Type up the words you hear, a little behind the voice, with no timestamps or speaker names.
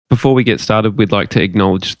Before we get started, we'd like to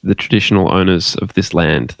acknowledge the traditional owners of this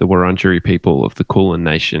land, the Wurundjeri people of the Kulin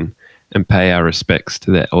Nation, and pay our respects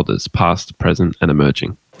to their elders, past, present, and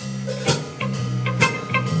emerging.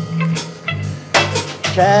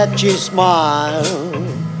 Catchy smile,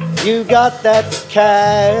 you got that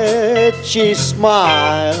catchy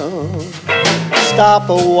smile. Stop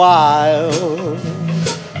a while,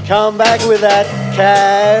 come back with that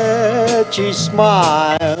catchy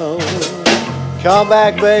smile. Come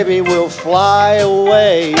back, baby, we'll fly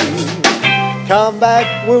away. Come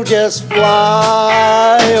back, we'll just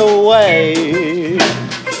fly away.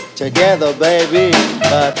 Together, baby,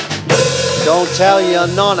 but don't tell your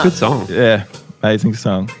nonna. Good song. Yeah, amazing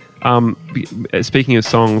song. Speaking of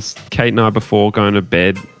songs, Kate and I, before going to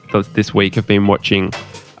bed this week, have been watching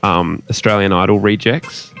Australian Idol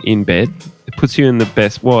rejects in bed. It puts you in the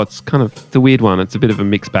best. Well, it's kind of the weird one. It's a bit of a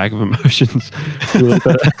mixed bag of emotions,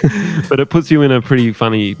 but it puts you in a pretty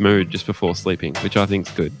funny mood just before sleeping, which I think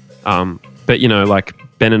is good. But you know, like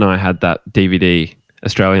Ben and I had that DVD,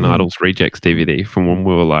 Australian Idols rejects DVD, from when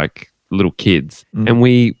we were like little kids, and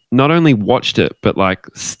we not only watched it but like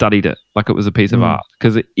studied it like it was a piece of art,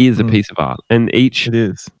 because it is a piece of art, and each of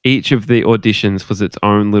the auditions was its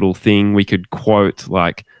own little thing. We could quote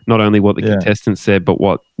like not only what the contestants said but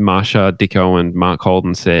what Marsha Dicko and Mark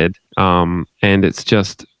Holden said, and it's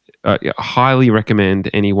just highly recommend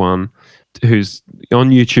anyone who's on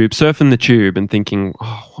YouTube surfing the tube and thinking,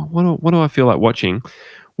 oh, what do I feel like watching,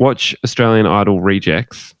 watch Australian Idol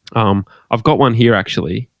rejects. I've got one here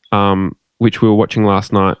actually, which we were watching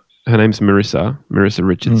last night. Her name's Marissa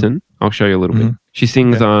Richardson. I'll show you a little bit. She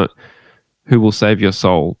sings Who Will Save Your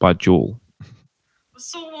Soul by Jewel.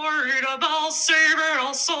 So worried about saving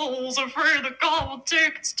our souls, afraid that God will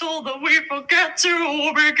take us till that we forget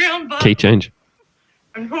to begin. But Key change.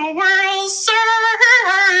 and who will save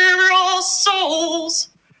our souls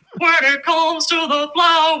when it comes to the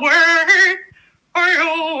flower?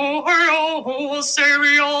 Who will save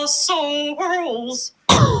your souls?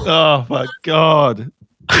 Oh my God.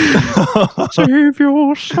 Save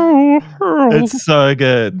your soul. It's so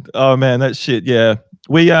good. Oh man, that shit. Yeah.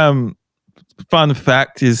 We, fun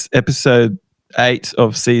fact is episode 8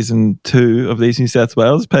 of season 2 of These New South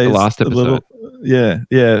Wales pays the last episode.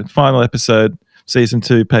 Final episode, season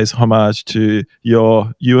 2 pays homage to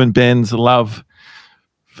you and Ben's love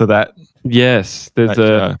for that. Yes. There's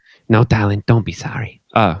show. No, darling, don't be sorry.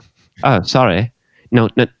 Oh, sorry. No,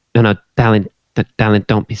 darling,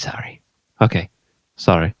 don't be sorry. Okay,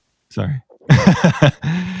 sorry.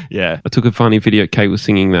 Yeah. I took a funny video. Kate was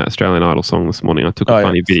singing that Australian Idol song this morning. I took a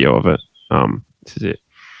funny video of it. This is it.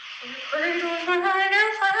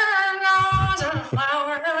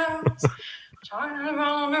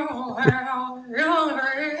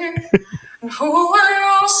 Who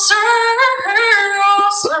will save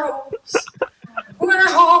your souls?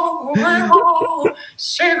 We'll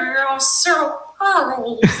save your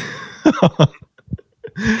souls.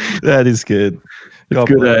 That is good. It's God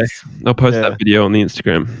good, bless. I'll post that video on the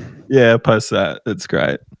Instagram. Yeah, post that. It's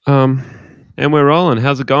great. And we're rolling.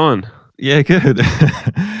 How's it going? Yeah, good.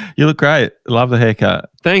 You look great. Love the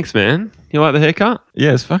haircut. Thanks, man. You like the haircut?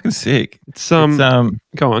 Yeah, it's fucking sick. It's go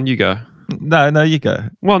on, you go. No, you go.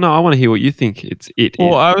 Well, no, I want to hear what you think.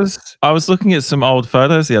 Well, I was looking at some old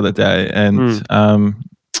photos the other day, and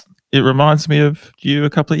it reminds me of you a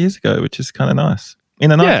couple of years ago, which is kind of nice.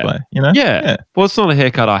 In a nice way, you know? Yeah. Well, it's not a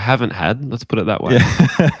haircut I haven't had. Let's put it that way.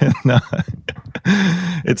 Yeah. No,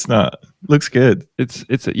 it's not. Looks good. It's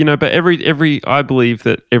but every I believe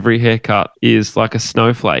that every haircut is like a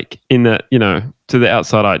snowflake in that, to the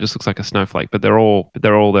outside eye it just looks like a snowflake, but they're all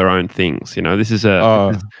their own things. This is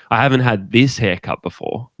I haven't had this haircut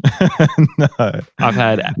before. No. I've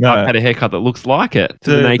had a haircut that looks like it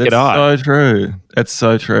to the naked eye. So true. That's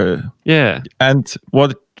so true. Yeah. And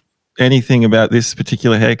anything about this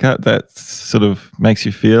particular haircut that sort of makes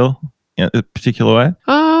you feel a particular way?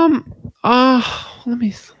 Let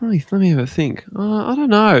me have a think. I don't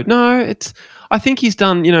know. No, I think he's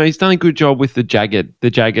done a good job with the jagged. There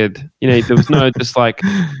was no just like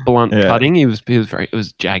blunt cutting. It was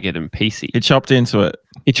jagged and piecey. He chopped into it.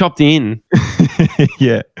 He chopped in.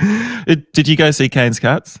 Yeah. Did you go see Kane's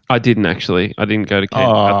Cuts? I didn't actually. I didn't go to Kane.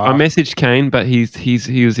 Oh. I messaged Kane, but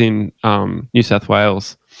he was in New South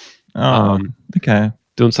Wales. Okay.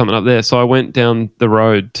 Doing something up there. So I went down the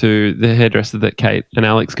road to the hairdresser that Kate and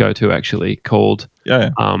Alex go to, actually, called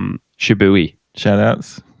Shibui. Shout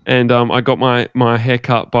outs. And I got my hair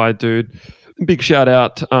cut by a dude. Big shout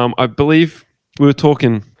out. I believe we were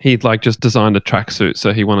talking, he'd like just designed a tracksuit,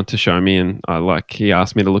 so he wanted to show me, and he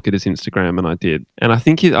asked me to look at his Instagram, and I did. And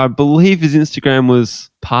I believe his Instagram was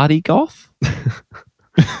Party Goth.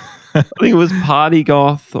 I think it was Party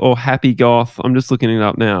Goth or Happy Goth. I'm just looking it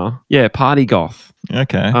up now. Yeah, Party Goth.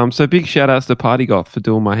 Okay. So big shout outs to Party Goth for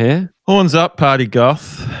doing my hair. Horns up, Party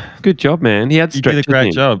Goth. Good job, man. He had You did a stretches great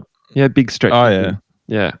in. job. He had big stretches. Oh, yeah. in.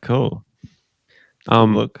 Yeah. Cool.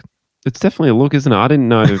 Look. It's definitely a look, isn't it? I didn't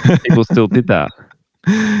know people still did that.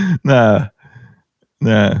 No,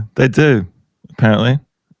 they do. Apparently,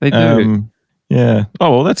 They do. Yeah.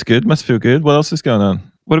 Oh well, that's good. Must feel good. What else is going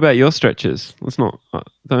on? What about your stretches? Let's not.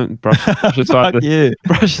 Don't brush aside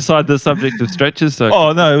brush aside the subject of stretches. So.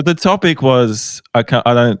 Oh no, the topic was I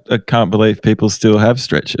can't believe people still have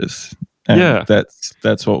stretches. And yeah,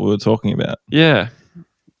 that's what we were talking about. Yeah.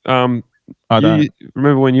 I don't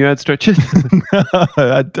remember when you had stretches. No,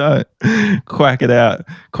 I don't. Quack it out.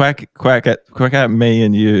 Quack at me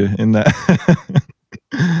and you in that.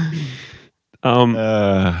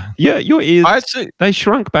 Yeah, your ears. Actually, they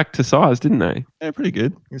shrunk back to size, didn't they? Yeah, pretty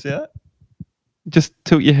good. You see that? Just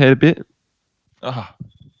tilt your head a bit. Oh.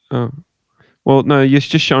 Well, no, you're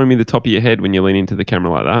just showing me the top of your head when you lean into the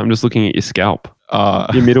camera like that. I'm just looking at your scalp.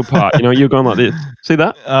 Your middle part. You know, you're going like this. See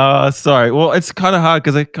that? Sorry. Well, it's kind of hard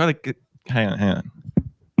because I kind of hang on.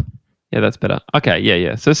 Yeah, that's better. Okay,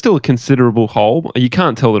 yeah. So it's still a considerable hole. You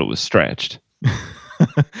can't tell that it was stretched.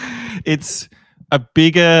 It's a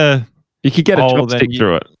bigger. You could get a chopstick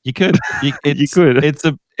through it. You could. You could.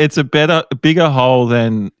 It's a bigger hole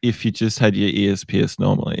than if you just had your ears pierced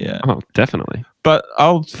normally. Yeah. Oh, definitely. But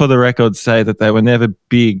I'll, for the record, say that they were never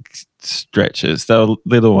big stretches. They were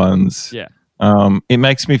little ones. Yeah. It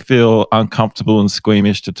makes me feel uncomfortable and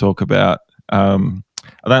squeamish to talk about. I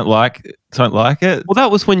don't like it. Well,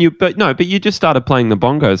 that was when but you just started playing the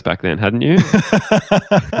bongos back then, hadn't you?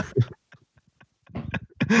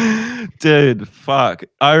 Dude, fuck.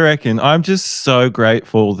 I reckon I'm just so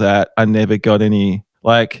grateful that I never got any.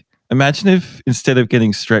 Like, imagine if instead of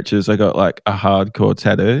getting stretches, I got like a hardcore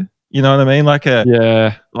tattoo. You know what I mean?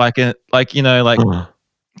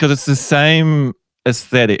 Because it's the same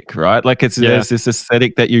aesthetic, right? Like there's this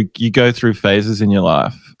aesthetic that you go through phases in your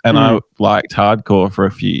life. And I liked hardcore for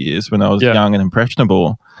a few years when I was young and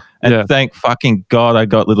impressionable. And thank fucking God I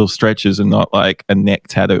got little stretches and not like a neck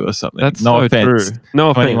tattoo or something. That's no so offense. True.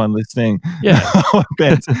 No offense. Anyone listening. Yeah. No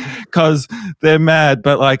offense. Because they're mad,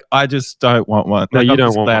 but like I just don't want one. No, like, you I'm don't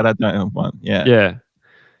just want glad one. I don't have one. Yeah. Yeah.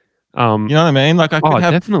 You know what I mean? Like I could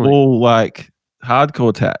have definitely. full like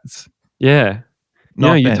hardcore tats. Yeah.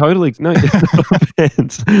 No, you totally no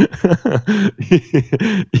offense.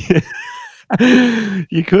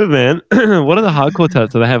 You could, man. What are the hardcore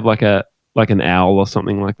tats? Do they have like an owl or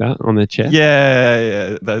something like that on their chest?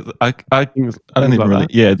 Yeah. I don't even really.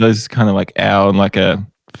 Yeah, those kind of like owl and like a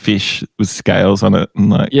fish with scales on it and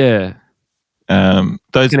like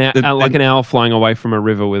those like an owl flying away from a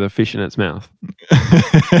river with a fish in its mouth.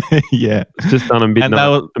 Yeah, it's just done a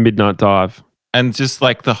midnight dive, and just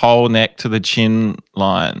like the whole neck to the chin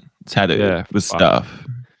line tattoo with stuff.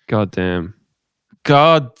 God damn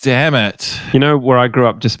it! You know where I grew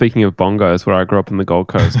up? Just speaking of bongos, where I grew up in the Gold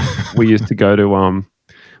Coast, we used to go to what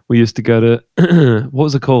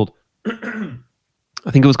was it called?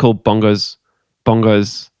 I think it was called Bongos.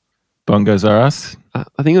 Bongos Are Us?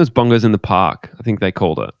 I think it was Bongos in the Park. I think they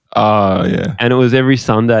called it. Oh, yeah. And it was every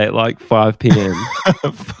Sunday at like 5 p.m.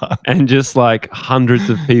 And just like hundreds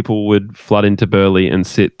of people would flood into Burleigh and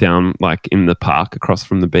sit down like in the park across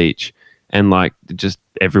from the beach. And like just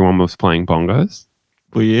everyone was playing bongos.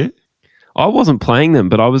 Were you? I wasn't playing them,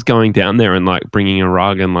 but I was going down there and like bringing a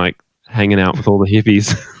rug and like hanging out with all the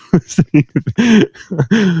hippies.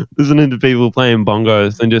 Listening to people playing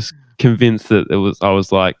bongos and just convinced that I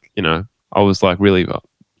was like really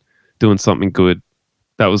doing something good.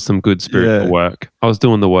 That was some good spiritual work. I was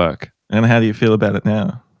doing the work. And how do you feel about it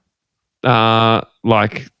now?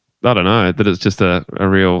 Like, I don't know, that it's just a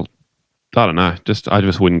real, I don't know, I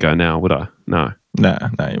just wouldn't go now, would I? No,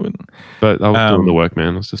 you wouldn't. But I was doing the work,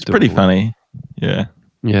 man. I was just doing pretty funny. Yeah.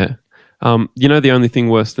 Yeah. You know the only thing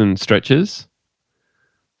worse than stretches?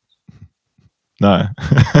 No.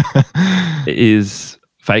 is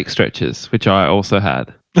fake stretches, which I also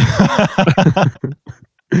had. I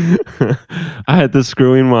had the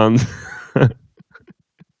screw-in ones.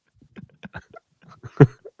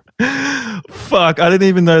 Fuck, I didn't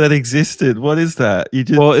even know that existed. What is that? You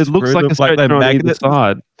just it looks like a stretcher on either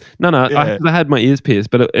side. No, Yeah. I had my ears pierced,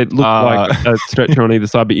 but it looked like a stretcher on either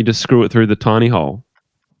side, but you just screw it through the tiny hole.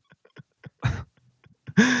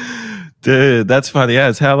 Dude, that's funny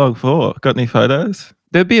as. How long for? Got any photos?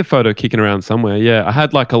 There'd be a photo kicking around somewhere. Yeah, I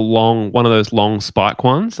had like one of those long spike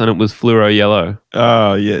ones, and it was fluoro yellow.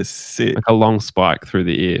 Oh, yes. Sick. Like a long spike through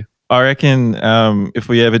the ear. I reckon if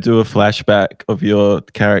we ever do a flashback of your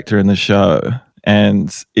character in the show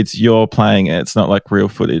and it's you're playing it. It's not like real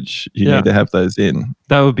footage. You need to have those in.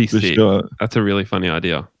 That would be For sick. sure. That's a really funny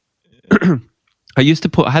idea. I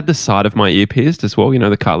had the side of my ear pierced as well,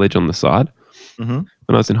 the cartilage on the side when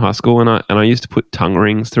I was in high school, and I used to put tongue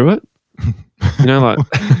rings through it. Like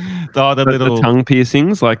the tongue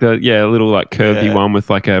piercings, like a little like curvy one with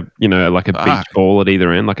like a like a beach ball at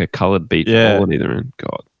either end, like a coloured beach ball at either end.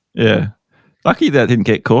 God. Yeah. Lucky that didn't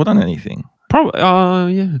get caught on anything. Probably.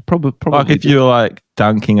 Probably. Like if you were like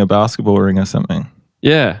dunking a basketball ring or something.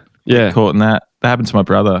 Yeah. Get caught in that. That happened to my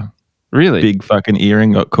brother. Really? Big fucking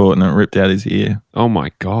earring got caught and it ripped out his ear. Oh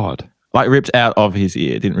my God. Like ripped out of his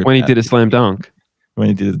ear. Didn't rip when he out did a slam dunk. When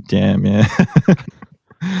he did a jam, yeah.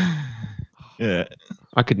 Yeah.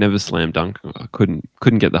 I could never slam dunk. I couldn't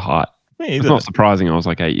get the height. It's not surprising. I was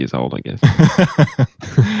like 8 years old, I guess.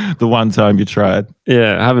 The one time you tried.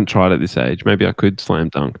 Yeah, I haven't tried at this age. Maybe I could slam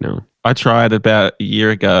dunk now. I tried about a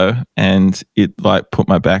year ago and it like put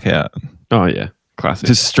my back out. Oh yeah. Classic.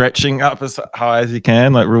 Just stretching up as high as you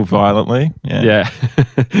can, like real violently. Yeah.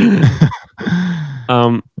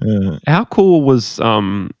 How cool was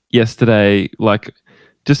yesterday? Like,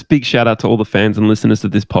 just big shout out to all the fans and listeners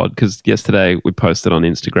of this pod, because yesterday we posted on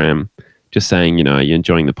Instagram just saying, are you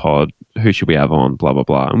enjoying the pod? Who should we have on? Blah blah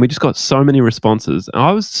blah. And we just got so many responses. And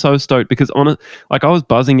I was so stoked because I was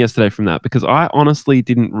buzzing yesterday from that, because I honestly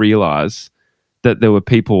didn't realize that there were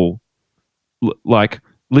people like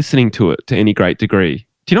listening to it to any great degree.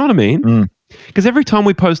 Do you know what I mean? Because every time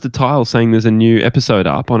we post a tile saying there's a new episode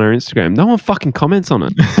up on our Instagram, no one fucking comments on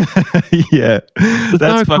it. Yeah. There's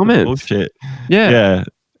That's no comments. Bullshit. Yeah.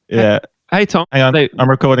 Hey Tom. Hang on. I'm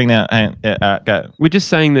recording now. Go. We're just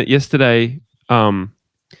saying that yesterday. Was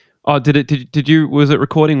it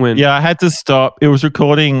recording when? Yeah, I had to stop. It was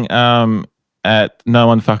recording at no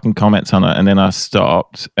one fucking comments on it, and then I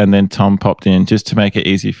stopped, and then Tom popped in just to make it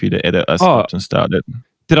easy for you to edit. I stopped and started.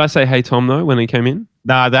 Did I say hey Tom though when he came in?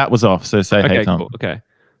 Nah, that was off. So say hey Tom. Cool. Okay.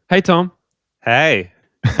 Hey Tom. Hey.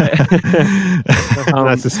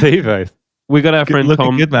 Nice to see you both. We got our friend looking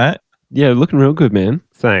Tom. Good, mate. Yeah, looking real good, man.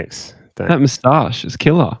 Thanks. That moustache is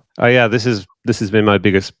killer. Oh yeah, this has been my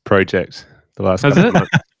biggest project the last couple of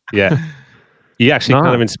months. Yeah. You actually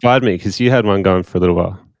kind of inspired me because you had one going for a little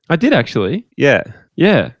while. I did actually. Yeah.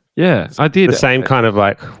 I did. The same kind of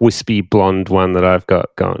like wispy blonde one that I've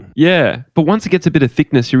got going. Yeah, but once it gets a bit of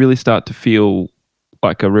thickness, you really start to feel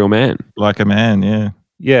like a real man. Like a man, yeah.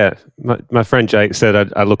 Yeah. My friend Jake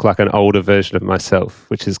said I look like an older version of myself,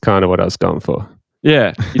 which is kind of what I was going for.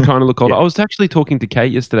 Yeah, you're trying to look older. I was actually talking to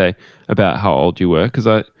Kate yesterday about how old you were, because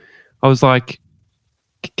I was like,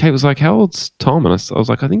 Kate was like, how old's Tom? And I was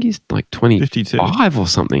like, I think he's like 25 or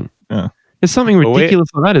something. Yeah. There's something ridiculous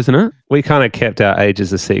like that, isn't it? We kind of kept our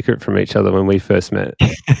ages a secret from each other when we first met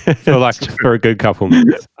for a good couple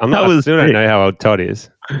minutes. I still don't know how old Todd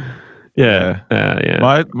is. Yeah.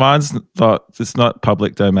 Mine's not. It's not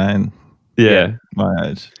public domain. Yeah. My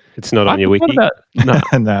age. It's not on your wiki.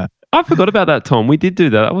 No. I forgot about that, Tom. We did do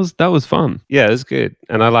that. That was fun. Yeah, it was good.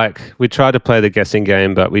 And we tried to play the guessing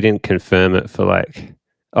game, but we didn't confirm it for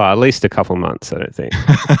at least a couple months, I don't think.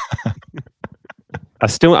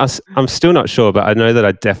 I'm still not sure, but I know that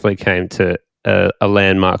I definitely came to a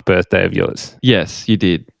landmark birthday of yours. Yes, you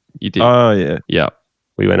did. Oh, yeah. Yeah.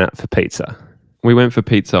 We went out for pizza. We went for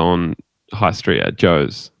pizza on High Street at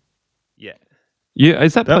Joe's. Yeah. Yeah,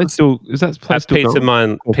 is that place still Pizza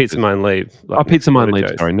Mine Leave. Pizza Mine Leave,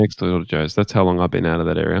 sorry, next door to Joe's. That's how long I've been out of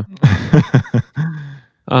that area.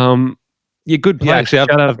 Good place. Yeah, actually,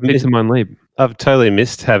 shout out Pizza Mine Leave. I've totally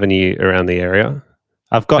missed having you around the area.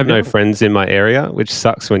 I've got no friends in my area, which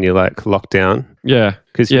sucks when you're locked down. Yeah.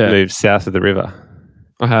 Because you moved south of the river.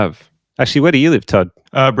 I have. Actually, where do you live, Todd?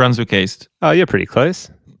 Brunswick East. Oh, you're pretty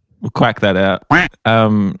close. We'll quack that out.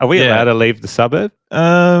 Are we allowed to leave the suburb?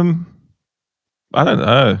 I don't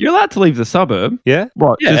know. You're allowed to leave the suburb. Yeah?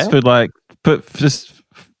 What? Yeah.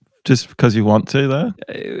 Just because you want to, though?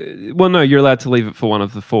 Well, no, you're allowed to leave it for one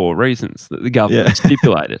of the 4 reasons that the government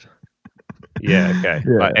stipulated. Yeah, okay.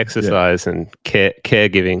 Like exercise and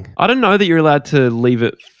caregiving. I don't know that you're allowed to leave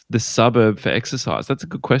it the suburb for exercise. That's a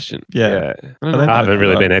good question. Yeah. I haven't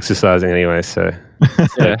really been exercising anyway, so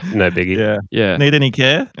no biggie. Yeah. Need any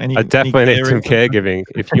care? I definitely need some caregiving.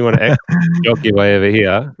 If you want to jog your way over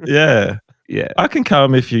here. Yeah. Yeah. I can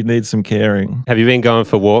come if you need some caring. Have you been going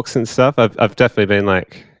for walks and stuff? I've definitely been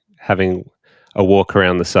having a walk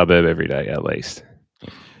around the suburb every day at least.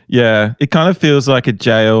 Yeah. It kind of feels like a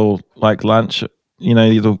jail, like lunch. You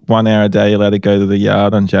know, the 1 hour a day you're allowed to go to the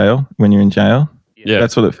yard on jail when you're in jail. Yeah.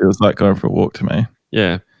 That's what it feels like going for a walk to me.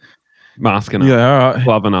 Yeah. Masking up. Yeah, all right.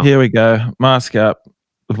 Gloving up. Here we go. Mask up.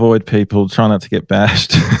 Avoid people. Try not to get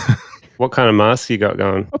bashed. What kind of mask you got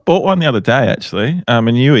going? I bought one the other day, actually. A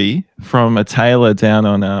newie from a tailor down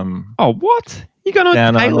on. Oh, what? You got a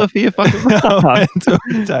tailor for your fucking I mask? went to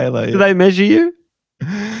a tailor. Do they measure you?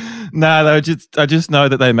 No, I just know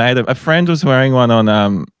that they made them. A friend was wearing one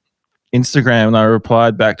on Instagram, and I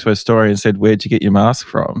replied back to her story and said, "Where'd you get your mask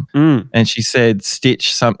from?" And she said,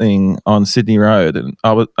 "Stitch something on Sydney Road." And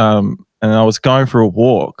I was going for a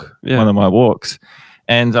walk, one of my walks,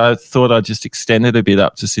 and I thought I'd just extend it a bit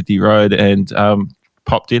up to Sydney Road and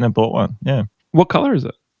popped in and bought one. Yeah. What color is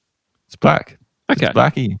it? It's black. Okay. It's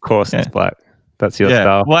blacky. Of course, it's black. That's your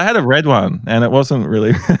style. Well, I had a red one, and it wasn't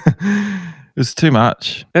really. It was too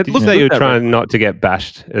much. It looked like you were trying not to get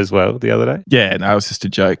bashed as well the other day. Yeah, no, it was just a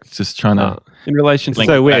joke. Just trying to. In relation to it's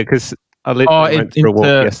so weird because I literally went for a walk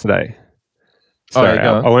yesterday. Sorry,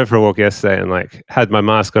 I went for a walk yesterday and like had my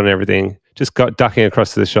mask on and everything. Just got ducking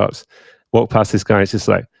across to the shops. Walked past this guy. He's just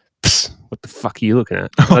like, "What the fuck are you looking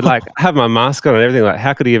at?" I'd like have my mask on and everything. Like,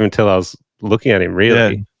 how could he even tell I was looking at him?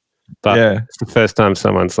 Really? Yeah. But it's the first time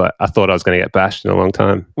someone's like, I thought I was going to get bashed in a long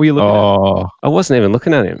time. Were you looking at him? I wasn't even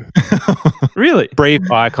looking at him. Really? Brief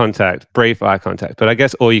eye contact. But I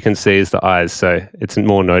guess all you can see is the eyes, so it's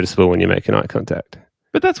more noticeable when you're making eye contact.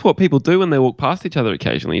 But that's what people do when they walk past each other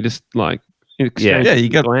occasionally. You just like exchange you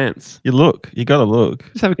got a glance. You got to look.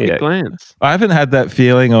 Just have a quick glance. I haven't had that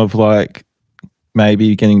feeling of like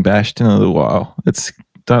maybe getting bashed in a little while.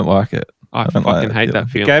 Don't like it. I fucking hate that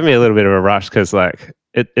feeling. It gave me a little bit of a rush because like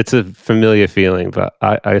it's a familiar feeling, but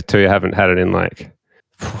I too haven't had it in like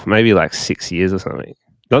maybe like 6 years or something.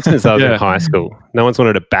 Not since I was in high school. No one's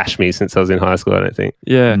wanted to bash me since I was in high school, I don't think.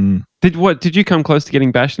 Yeah. Did you come close to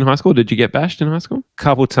getting bashed in high school? Did you get bashed in high school? A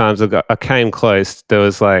couple times I came close. There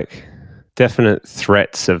was like definite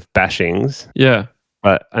threats of bashings. Yeah.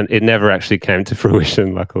 But it never actually came to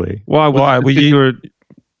fruition, luckily. Why? Were you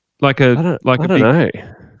like a I don't know.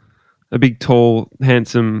 A big, tall,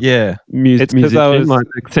 handsome, musician, like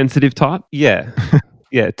a sensitive type. Yeah,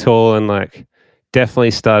 tall and like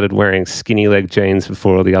definitely started wearing skinny leg jeans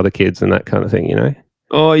before all the other kids and that kind of thing. You know.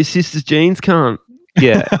 Oh, your sister's jeans can't.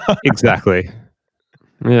 Yeah, exactly.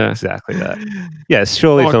 Yeah, exactly that. Yeah,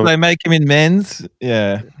 surely. They make him in men's.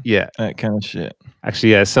 Yeah, that kind of shit.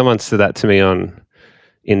 Actually, someone said that to me on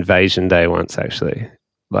Invasion Day once. Actually,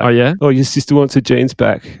 like, your sister wants her jeans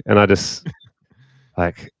back, and I just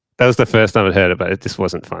like. That was the first time I'd heard it, but it just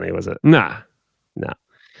wasn't funny, was it? Nah.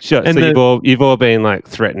 Sure. And so you've all been like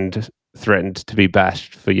threatened to be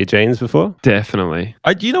bashed for your jeans before? Definitely.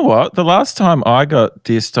 You know what? The last time I got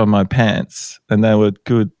dissed on my pants, and they were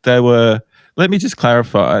good. They were. Let me just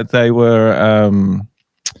clarify. They were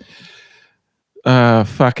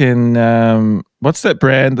fucking. What's that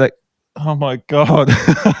brand that? Oh my god!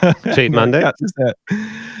 Cheap Monday.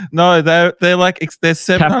 No, they're like they're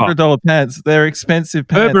 $700 pants. They're expensive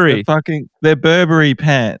pants. Burberry. They're Burberry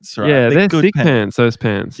pants, right? Yeah, they're sick pants. Those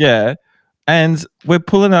pants. Yeah, and we're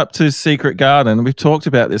pulling up to Secret Garden. We've talked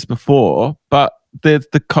about this before, but there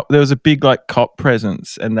was a big like cop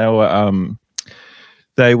presence, and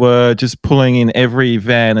they were just pulling in every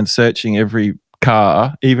van and searching every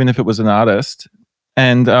car, even if it was an artist,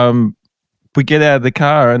 and we get out of the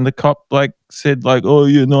car and the cop like said like, "Oh,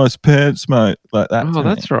 you nice pants, mate," like that. Oh,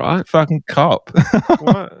 that's right. Fucking cop.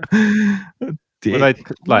 What? Were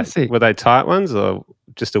they tight ones or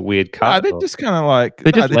just a weird cut? They're just kind of like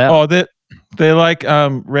they're just loud. They're like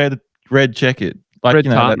red jacket, like red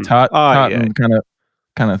tartan. That tartan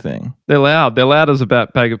kind of thing. They're loud. They're loud as a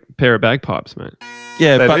pair of bagpipes, mate.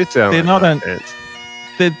 Yeah, but they're not.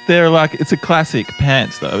 They're like it's a classic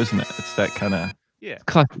pants though, isn't it? It's that kind of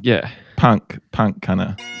classic. Yeah. Punk kind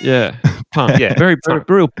of. Yeah. Punk. Yeah. Very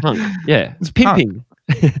real punk. Yeah. It's pimping.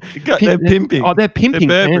 They're pimping. Oh, they're pimping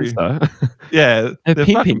pants, though. Yeah. They're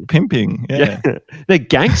pimping. Pimping. Yeah. They're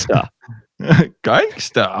gangster.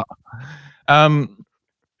 Gangster.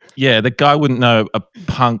 Yeah, the guy wouldn't know a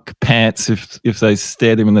punk pants if they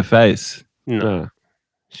stared him in the face. No.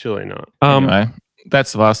 Surely not. Anyway,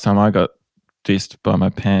 that's the last time I got dissed by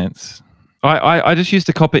my pants. I just used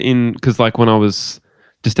to cop it in because like when I was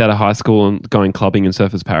just out of high school and going clubbing in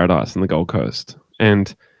Surfers Paradise on the Gold Coast.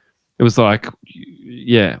 And it was like,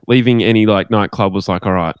 leaving any like nightclub was like,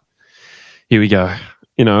 all right, here we go.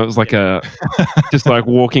 You know, it was like just like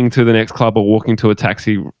walking to the next club or walking to a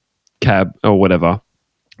taxi cab or whatever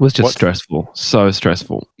was just stressful. So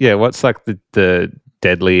stressful. Yeah. What's like the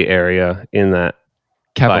deadly area in that?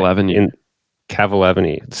 Cavill Avenue. In Cavill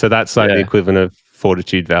Avenue. So that's like the equivalent of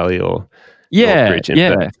Fortitude Valley or Northbridge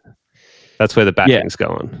in Perth. That's where the bashing's go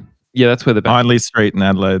on. Yeah, that's where the Hindley Street in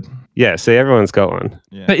Adelaide. Yeah, see, everyone's got one.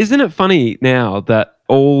 Yeah. But isn't it funny now that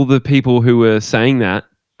all the people who were saying that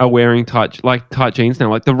are wearing tight jeans now.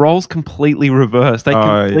 Like the roles completely reversed. They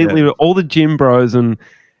all the gym bros and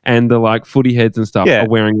the like footy heads and stuff are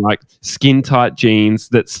wearing like skin tight jeans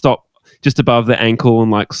that stop just above the ankle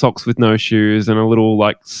and like socks with no shoes and a little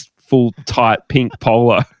like full tight pink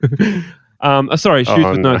polo. Shoes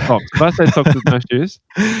with no socks. Did I say socks with no shoes?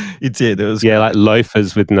 You did. It was like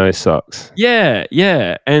loafers with no socks. Yeah,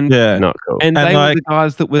 and not cool. And they were the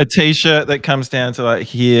guys that were a t-shirt that comes down to like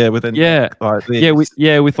here with a neck like this.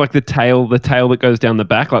 with like the tail that goes down the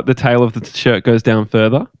back, like the tail of the shirt goes down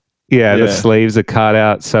further. Yeah, the sleeves are cut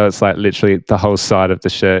out, so it's like literally the whole side of the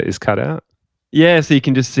shirt is cut out. Yeah, so you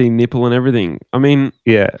can just see nipple and everything. I mean,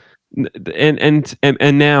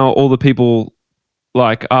 and now all the people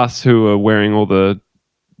like us who are wearing all the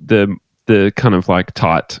kind of like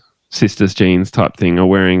tight sisters jeans type thing are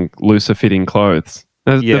wearing looser fitting clothes.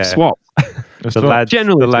 They've swapped.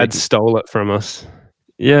 The lads stole it from us.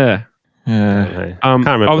 Yeah. Can't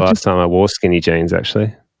remember the last time I wore skinny jeans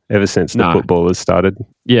actually. Ever since the footballers started.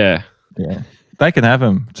 Yeah. They can have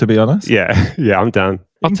them, to be honest. Yeah, I'm done.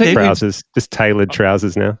 I'll take trousers, just tailored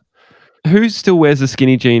trousers now. Who still wears a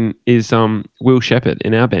skinny jean is Will Shepherd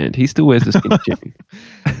in our band. He still wears a skinny jean.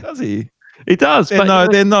 Does he? He does.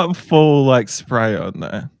 They're not full like spray on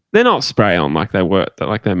though. They're not spray on like they were,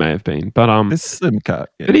 like they may have been. But it's slim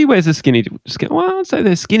cut. Yeah. But he wears a skinny. Well, I'd say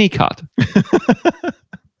they're skinny cut.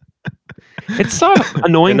 It's so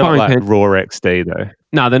annoying. They're not like Raw XD though.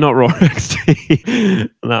 No, they're not Raw XD.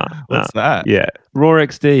 No. What's that? Yeah, Raw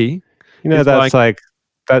XD. You know, that's like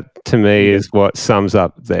that to me is what sums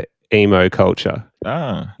up the emo culture.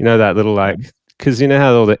 You know, that little like, because you know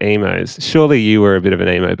how all the emos, surely you were a bit of an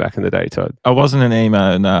emo back in the day, Todd. I wasn't an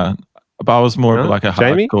emo, no, but I was more of like a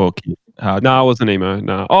hardcore kid. No, I wasn't emo,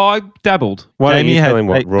 no. Oh, I dabbled. Jamie had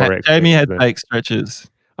fake stretches.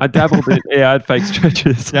 I dabbled in, I had fake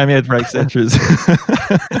stretches. Jamie had fake stretches. How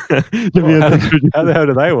the hell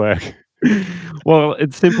do they work? Well,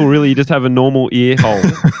 it's simple, really. You just have a normal ear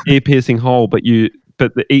piercing hole, but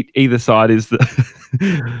either side is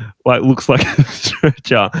like looks like a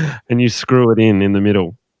stretcher, and you screw it in the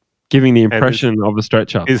middle, giving the impression of a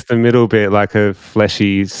stretcher. Is the middle bit like a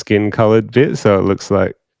fleshy skin colored bit, so it looks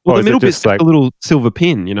like? Well, the middle bit's like a little silver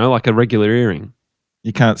pin, you know, like a regular earring.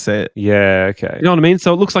 You can't see it. Yeah, okay. You know what I mean?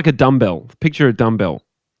 So it looks like a dumbbell. Picture a dumbbell.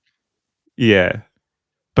 Yeah,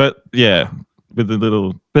 but yeah, with a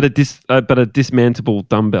little, but a dismantleable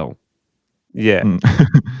dumbbell. Yeah,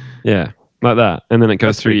 yeah. Like that, and then it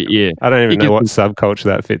goes through your ear. I don't even know what subculture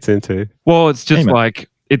that fits into. Well, it's just like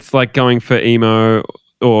going for emo,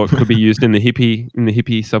 or it could be used in the hippie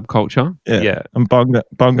subculture. Yeah. And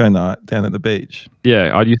bongo night down at the beach.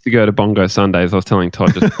 Yeah, I used to go to Bongo Sundays. I was telling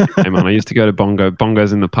Todd just came on. I used to go to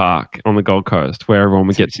bongos in the park on the Gold Coast, where everyone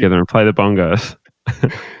would get together and play the bongos.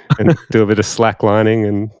 And do a bit of slacklining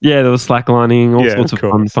and there was slacklining, all sorts of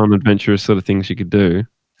fun, adventurous sort of things you could do.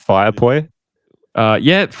 Fire poi.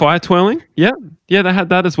 Fire twirling. Yeah, they had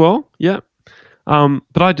that as well. Yeah,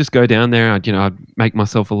 but I'd just go down there. I'd make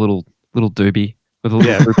myself a little doobie with a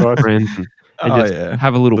little group of friends and just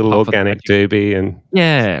have a little organic doobie and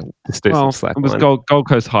just do some slack. It was Gold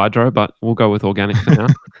Coast Hydro, but we'll go with organic for now.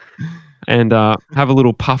 And have a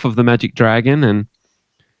little puff of the Magic Dragon and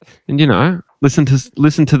listen to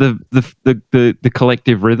the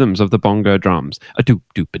collective rhythms of the bongo drums. A doop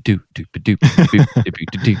doop a doop doop a doop doop doop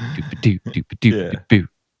doop doop doop doop doop.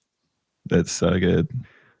 That's so good.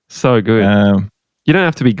 So good. You don't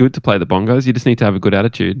have to be good to play the bongos. You just need to have a good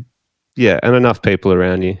attitude. Yeah, and enough people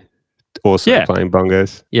around you also playing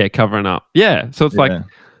bongos. Yeah, covering up. Yeah, so it's like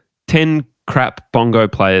 10 crap bongo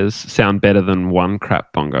players sound better than one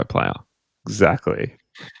crap bongo player. Exactly.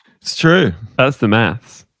 It's true. That's the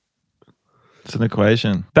maths. It's an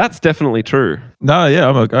equation. That's definitely true. No, yeah,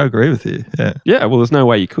 I agree with you. Yeah. Yeah, well, there's no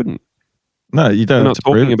way you couldn't. No, you don't. We're not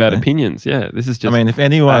talking about opinions. Yeah, this is just. I mean, if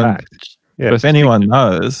anyone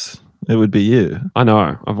knows, it would be you. I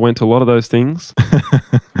know. I've went to a lot of those things. Todd,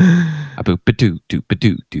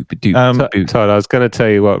 I was going to tell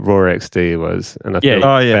you what Raw XD was, and I feel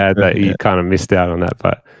bad that you kind of missed out on that.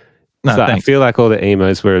 But I feel like all the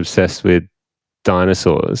emos were obsessed with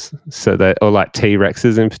dinosaurs, or like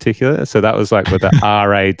T-Rexes in particular. So that was like where the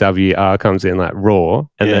RAWR comes in, like raw,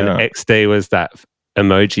 and then XD was that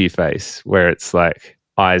emoji face where it's like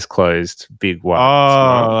eyes closed, big white.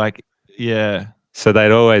 Oh, like So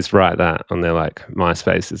they'd always write that on their like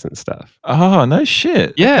MySpaces and stuff. Oh no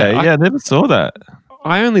shit! Yeah, I never saw that.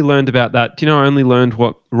 I only learned about that. Do you know? I only learned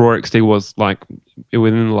what Raw XD was like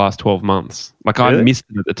within the last 12 months. Like I missed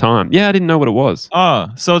it at the time. Yeah, I didn't know what it was. Oh,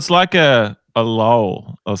 so it's like a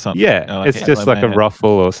lull or something. Yeah, like it's just like a ruffle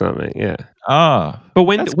or something. Yeah. But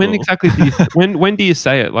when cool. exactly do you when do you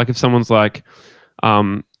say it? Like if someone's like,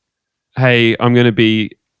 hey, I'm going to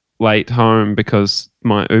be late home because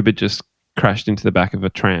my Uber just crashed into the back of a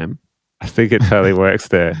tram. I think it totally works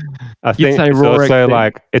there. I think say it's raw also XD.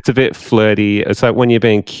 like it's a bit flirty. It's like when you're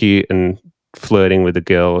being cute and flirting with a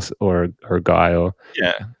girl or a guy or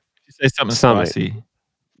you say something spicy.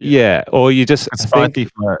 Yeah, or you just spicy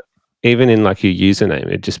flirt. Even in like your username,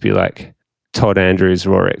 it'd just be like Todd Andrews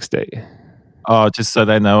Raw XD. Oh, just so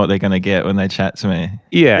they know what they're going to get when they chat to me.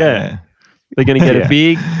 Yeah. They're going to get a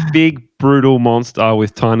big, brutal monster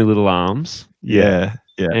with tiny little arms. Yeah.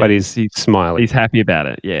 But he's smiling. He's happy about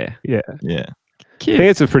it. Yeah. Cute. I think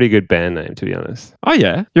it's a pretty good band name, to be honest. Oh,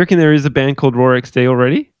 yeah. You reckon there is a band called Raw XD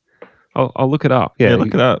already? I'll look it up. Yeah,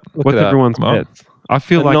 look it up. What's everyone's bets? I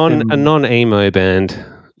feel like a non-emo band.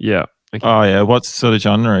 Yeah. Okay. Oh, yeah. What sort of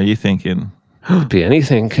genre are you thinking? Could be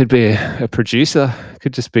anything. Could be a producer.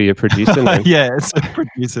 Could just be a producer name. Yeah, it's a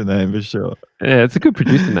producer name for sure. Yeah, it's a good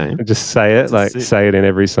producer name. Just say it, say it in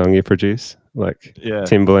every song you produce, like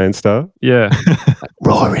Timbaland style. Yeah.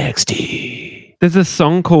 Raw XD. There's a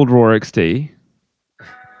song called Raw XD.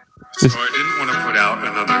 So I didn't want to put out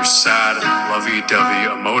another sad, lovey-dovey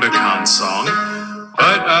emoticon song,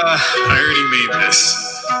 but I already made this.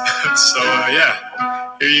 So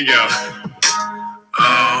here you go.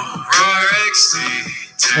 Oh, Raw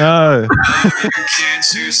XD. No.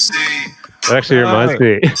 Can't you see? That actually reminds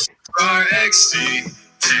me. Raw XD.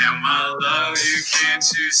 Damn, I love you. Can't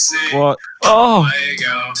you see? What? Oh. There you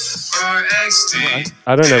go. Raw XD.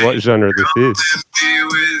 I don't know what genre this is. Be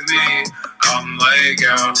with me. I'm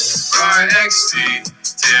Lego. Raw XD.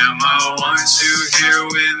 Damn, I want you here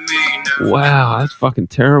with me. No. Wow, that's fucking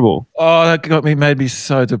terrible. Oh, that made me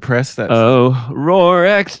so depressed. Raw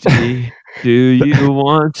XD. Do you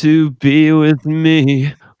want to be with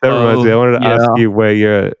me? That reminds me. I wanted to ask you where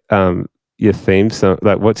your theme song.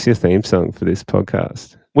 Like, what's your theme song for this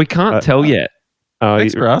podcast? We can't tell yet.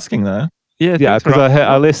 Thanks for asking, though. Yeah, because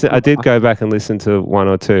I listened. I did go back and listen to one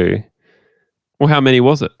or two. Well, how many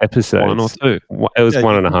was it? Episodes. One or two? It was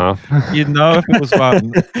 1.5. You'd know if it was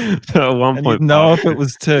one. So 1.5. You'd know if it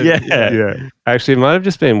was two. Yeah. Actually, it might have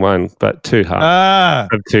just been one, but two halves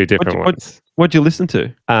of two different ones. What'd you listen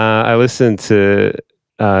to? I listened to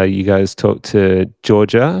you guys talk to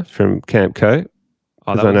Georgia from Camp Coat.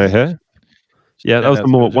 I know her. Yeah, that was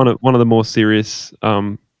one of the more serious.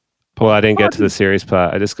 Well, I didn't get to the serious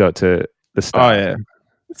part. I just got to the start. Oh yeah,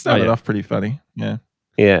 it started off pretty funny. Yeah.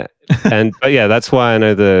 Yeah, but that's why I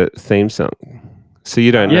know the theme song. So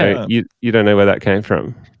you don't know you don't know where that came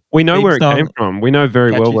from. We know where it came from. We know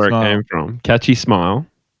very well where it came from. Catchy Smile.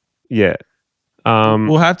 Yeah.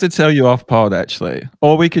 We'll have to tell you off pod actually,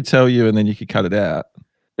 or we could tell you and then you could cut it out.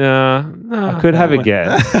 No, I could have a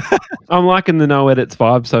guess. I'm liking the no edits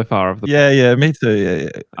vibe so far of the. Yeah, me too. Yeah.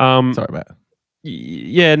 Sorry, Matt.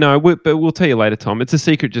 Yeah, no, but we'll tell you later, Tom. It's a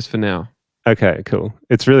secret just for now. Okay, cool.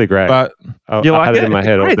 It's really great. But I had it in my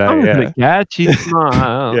head all day. Yeah. Catchy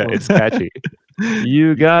smile. Yeah, it's catchy.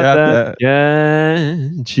 You got that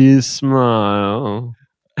catchy smile.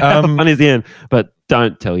 How funny is the end? But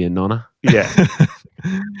don't tell your nonna. Yeah.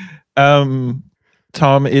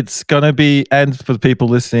 Tom, it's gonna be, and for the people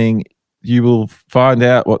listening, you will find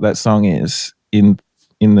out what that song is in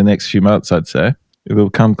the next few months. I'd say it will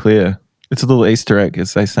come clear. It's a little Easter egg,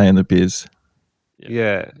 as they say in the biz.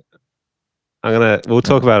 Yeah. We'll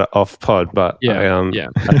talk about it off pod, but I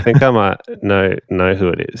think I might know who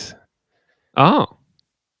it is. Oh.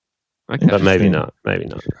 Okay. But maybe not.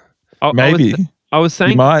 Maybe. I was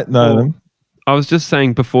saying you might know them. I was just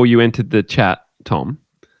saying before you entered the chat, Tom,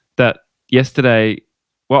 that yesterday,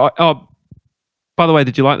 by the way,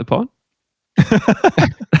 did you like the pod?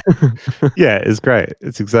 Yeah, it's great.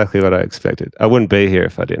 It's exactly what I expected. I wouldn't be here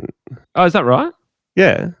if I didn't. Oh, is that right?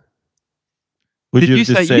 Yeah. Did you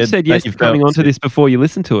said yes to coming onto this before you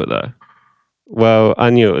listened to it though? Well, I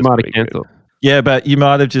knew it was might have cancelled. Yeah, but you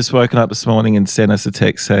might have just woken up this morning and sent us a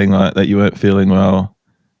text saying like that you weren't feeling well.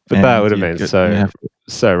 But that would have been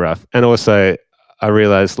so rough. And also, I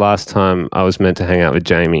realized last time I was meant to hang out with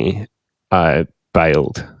Jamie, I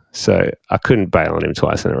bailed. So I couldn't bail on him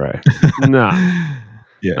twice in a row. No.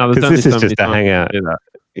 Yeah. Because this is just a hangout.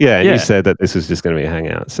 Yeah, and you said that this was just going to be a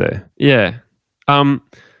hangout. So yeah.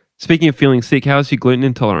 Speaking of feeling sick, how's your gluten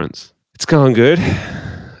intolerance? It's going good.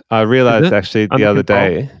 I realized actually the other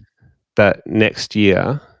day that next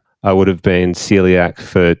year I would have been celiac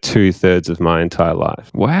for 2/3 of my entire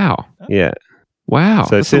life. Wow. Yeah. Wow.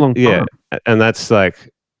 So that's a long time. Yeah. And that's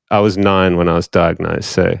like, I was 9 when I was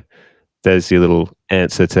diagnosed. So there's your little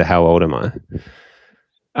answer to how old am I?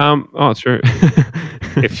 Oh, true.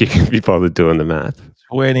 If you can be bothered doing the math.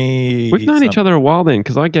 20. We've known each other a while then,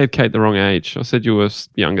 because I gave Kate the wrong age. I said you were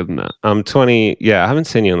younger than that. I'm 20. Yeah, I haven't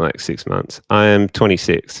seen you in like 6 months. I am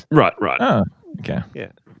 26. Right. Oh, okay.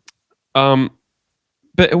 Yeah.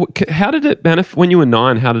 But how did it benefit when you were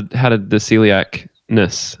 9? How did the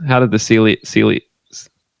celiacness? How did the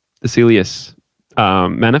celiac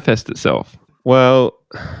manifest itself? Well,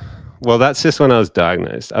 that's just when I was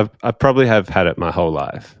diagnosed. I probably have had it my whole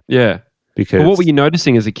life. Yeah. Because what were you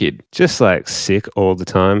noticing as a kid? Just like sick all the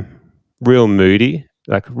time, real moody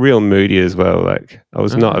as well. Like I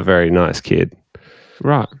was not a very nice kid,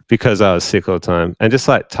 right? Because I was sick all the time and just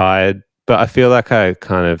like tired. But I feel like I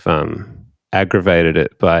kind of aggravated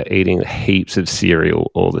it by eating heaps of cereal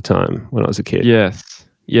all the time when I was a kid.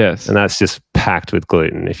 Yes. And that's just packed with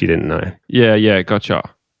gluten. If you didn't know. Yeah, gotcha.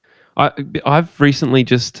 I've recently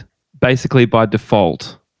just basically by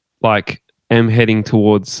default like am heading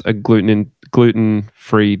towards a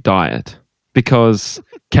gluten-free diet because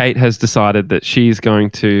Kate has decided that she's going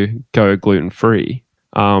to go gluten-free,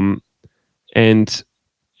 and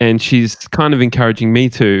she's kind of encouraging me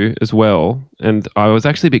to as well. And I was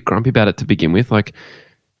actually a bit grumpy about it to begin with. Like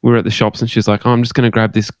we were at the shops and she's like, "Oh, I'm just going to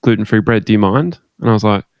grab this gluten-free bread. Do you mind?" And I was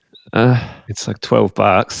like, "It's like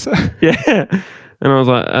 $12." Yeah. And I was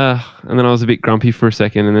like, and then I was a bit grumpy for a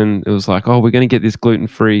second. And then it was like, "Oh, we're going to get this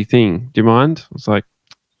gluten-free thing. Do you mind?" I was like,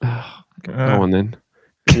 go on then.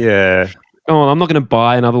 Yeah. Go on. I'm not going to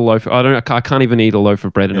buy another loaf. I can't even eat a loaf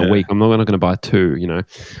of bread in a week. I'm not going to buy 2, you know.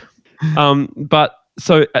 But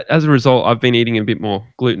so as a result, I've been eating a bit more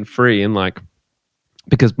gluten-free and like,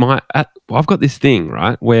 because I've got this thing,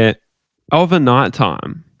 right, where overnight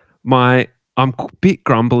time, I'm a bit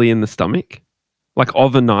grumbly in the stomach. Like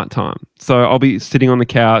overnight time. So I'll be sitting on the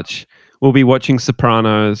couch. We'll be watching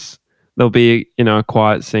Sopranos. There'll be, a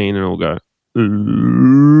quiet scene and it'll go.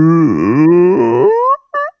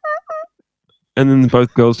 And then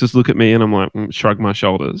both girls just look at me and I'm like, shrug my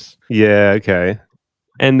shoulders. Yeah, okay.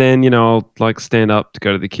 And then, I'll like stand up to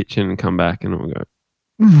go to the kitchen and come back and I'll go.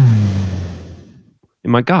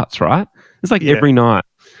 In my guts, right? It's like every night.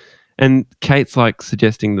 And Kate's like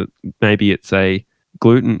suggesting that maybe it's a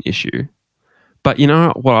gluten issue. But you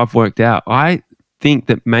know what I've worked out? I think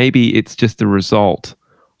that maybe it's just a result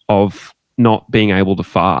of not being able to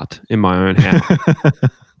fart in my own house.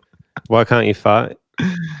 Why can't you fart?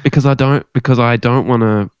 Because I don't want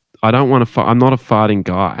to fart. I'm not a farting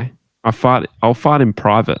guy. I'll fart in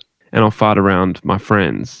private and I'll fart around my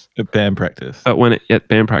friends. At band practice. But at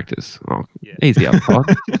band practice. Oh, easy up,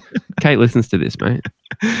 pod. Kate listens to this, mate.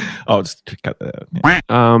 I'll just cut that out.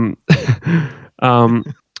 Yeah.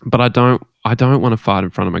 But I don't want to fart in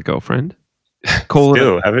front of my girlfriend.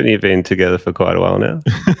 Haven't you been together for quite a while now?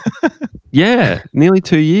 Yeah, nearly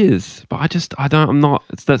 2 years. But that's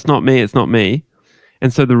not me. It's not me.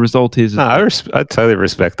 And so the result is... No, I totally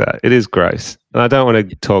respect that. It is gross. And I don't want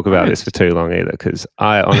to talk about this for too long either because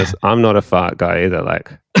I'm not a fart guy either.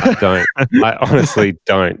 Like, I honestly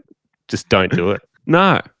don't. Just don't do it.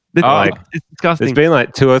 No. It's disgusting. There's been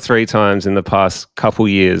like 2 or 3 times in the past couple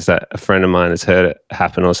years that a friend of mine has heard it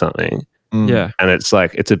happen or something. Yeah. And it's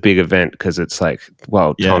like, it's a big event because it's like,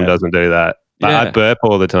 well, Tom doesn't do that. Like, I burp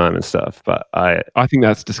all the time and stuff, but I think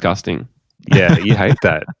that's disgusting. Yeah, you hate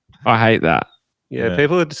that. I hate that. Yeah,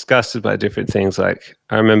 people are disgusted by different things. Like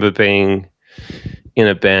I remember being in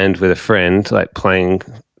a band with a friend, like playing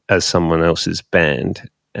as someone else's band.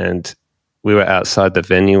 And we were outside the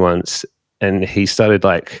venue once and he started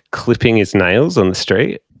like clipping his nails on the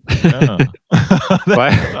street. Oh.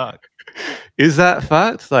 Like, is that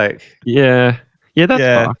fucked? Like, yeah, that's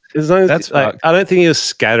fucked. As long as that's like, I don't think he was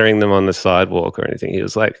scattering them on the sidewalk or anything. He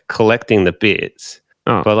was like collecting the bits.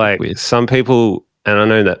 Oh, but like weird. Some people, and I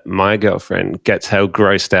know that my girlfriend gets hell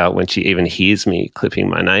grossed out when she even hears me clipping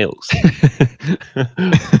my nails.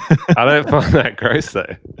 I don't find that gross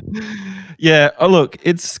though. Yeah. Oh, look,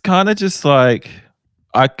 it's kind of just like,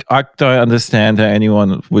 I don't understand how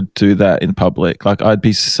anyone would do that in public. Like, I'd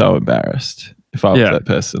be so embarrassed if I was that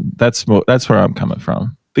person. That's where I'm coming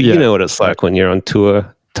from. But you know what it's like when you're on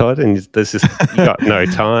tour, Todd, and there's just you got no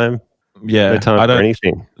time. Yeah, no time for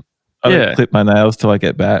anything. I don't clip my nails till I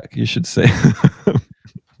get back. You should see.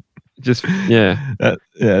 Just that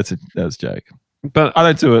was a joke. But I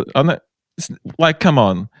don't do it. I'm not. It's like, come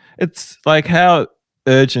on. It's like, how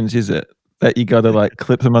urgent is it that you got to like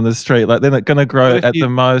clip them on the street? Like, they're not going to grow at the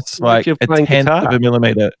most like a tenth of a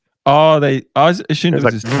millimeter. Oh, I assumed it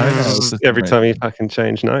was his toenails. Every time he fucking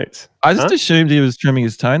changed notes. I just assumed he was trimming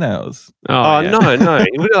his toenails. Oh yeah. no.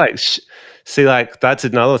 He would like see, like that's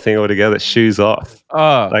another thing altogether. Shoes off.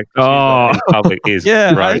 Oh, like in public is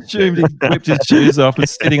yeah. I assumed he whipped his shoes off and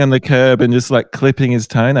sitting on the curb and just like clipping his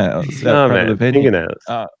toenails. No man, fingernails.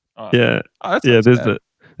 Yeah.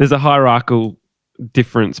 There's a hierarchical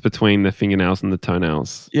difference between the fingernails and the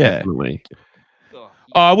toenails. Yeah. Definitely.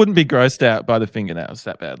 I wouldn't be grossed out by the fingernails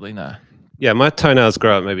that badly, no. Yeah, my toenails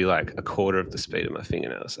grow up maybe like a quarter of the speed of my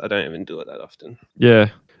fingernails. I don't even do it that often. Yeah.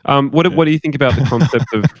 What do you think about the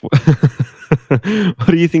concept of what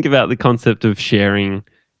do you think about the concept of sharing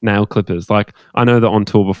nail clippers? Like, I know that on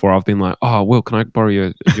tour before I've been like, "Oh, Will, can I borrow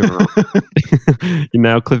your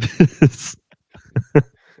nail clippers?"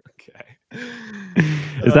 Okay.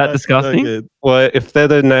 Is that disgusting? So well, if they're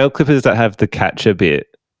the nail clippers that have the catcher bit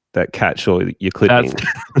that catch all your clippings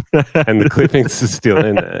and the clippings are still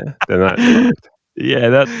in there, then that's yeah,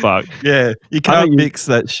 that's fucked. Yeah, you can't mix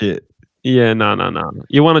that shit. Yeah, no.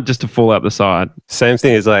 You want it just to fall out the side. Same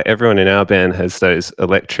thing as like everyone in our band has those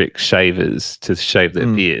electric shavers to shave their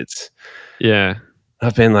beards. Yeah.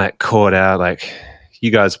 I've been like caught out, like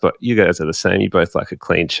you guys are the same. You both like a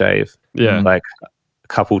clean shave. Yeah. Like a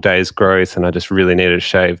couple days growth and I just really needed a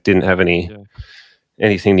shave. Didn't have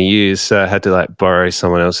anything to use. So I had to like borrow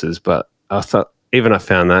someone else's. But I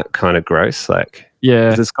found that kind of gross. Like,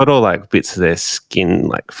 yeah, it's got all like bits of their skin,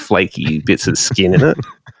 like flaky bits of skin in it.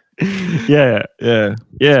 Yeah. It's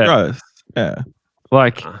gross. Yeah.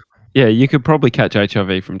 Like, yeah, you could probably catch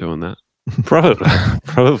HIV from doing that. Probably.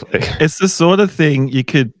 It's the sort of thing you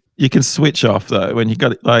can switch off though when you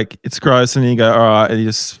got it, like it's gross and you go, all right, and you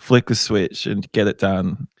just flick the switch and get it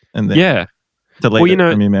done and then delete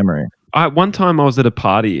it from your memory. One time I was at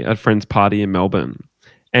a friend's party in Melbourne,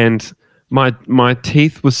 and my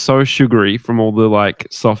teeth were so sugary from all the like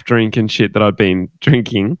soft drink and shit that I'd been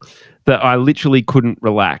drinking that I literally couldn't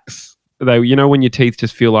relax. When your teeth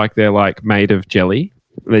just feel like they're like made of jelly,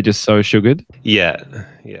 they're just so sugared. Yeah.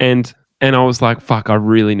 And I was like, fuck, I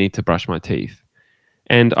really need to brush my teeth.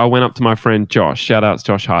 And I went up to my friend Josh. Shout outs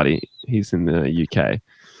Josh Hardy. He's in the UK.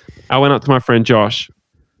 I went up to my friend Josh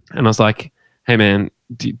and I was like, hey man,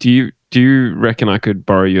 do you reckon I could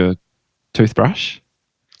borrow your toothbrush?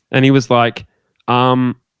 And he was like,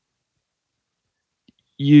 I'm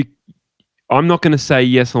not going to say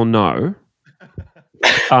yes or no.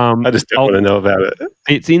 I just don't want to know about it.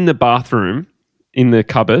 It's in the bathroom, in the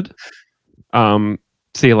cupboard.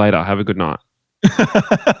 See you later. Have a good night.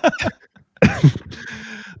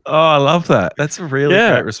 Oh, I love that. That's a really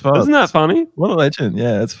great response. Isn't that funny? What a legend.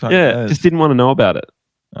 Yeah, that's funny. Yeah, just didn't want to know about it.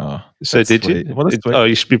 Oh, so did sweet. you? What a sweet. Oh,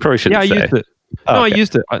 you probably shouldn't say. I used it. Oh, I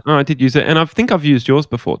used it. I did use it. And I think I've used yours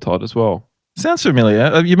before, Todd, as well. Sounds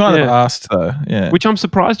familiar. You might have asked, though. Yeah. Which I'm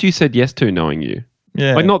surprised you said yes to, knowing you.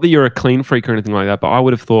 Yeah. Like, not that you're a clean freak or anything like that, but I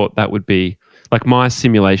would have thought that would be, like, my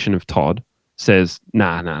simulation of Todd says,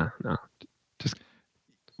 nah.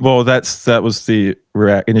 Well, that was the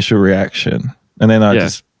initial reaction. And then I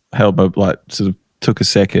just held my, like, sort of took a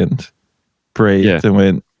second, breathed, and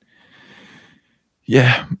went,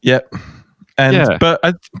 yeah. And but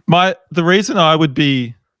the reason I would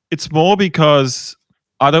be, it's more because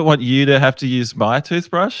I don't want you to have to use my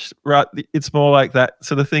toothbrush, right? It's more like that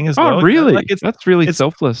sort of thing as well. Oh, really? Like that's really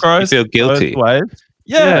selfless. Gross, you feel guilty.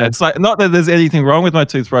 Yeah, it's like, not that there's anything wrong with my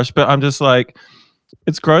toothbrush, but I'm just like,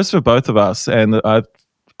 it's gross for both of us, and I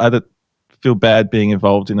feel bad being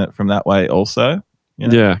involved in it from that way also. You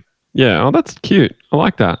know? Yeah. Oh, that's cute. I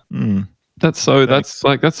like that. That's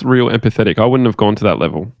real empathetic. I wouldn't have gone to that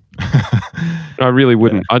level. I really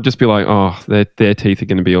wouldn't. I'd just be like, oh, their teeth are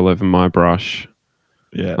going to be all over my brush.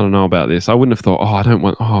 Yeah. I don't know about this. I wouldn't have thought,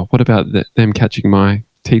 what about them catching my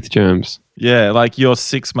teeth germs? Yeah, like you're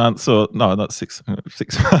 6 months not 6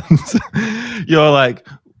 months. You're like,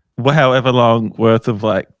 however long worth of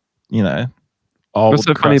like, old What's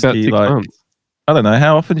so funny about 6 months? I don't know.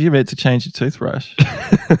 How often do you meant to change your toothbrush?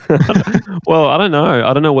 Well, I don't know.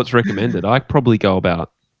 I don't know what's recommended. I probably go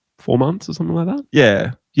about 4 months or something like that.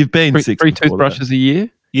 Yeah. You've been three toothbrushes a year.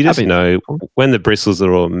 You just know when the bristles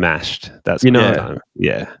are all mashed. That's time.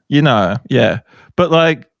 Yeah. Yeah. But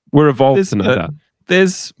like, we're evolved to know that.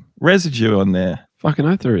 There's residue on there. Fucking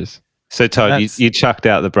oath there is. So Todd, you chucked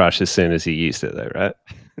out the brush as soon as you used it though, right?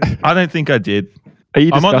 I don't think I did.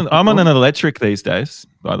 I'm on an electric these days,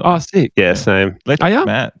 by the way. Oh, sick. Yeah, same. Electric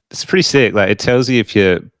mat. It's pretty sick. Like, it tells you if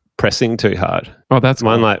you're pressing too hard. Oh, that's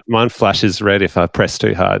mine. Cool. Like, mine flashes red if I press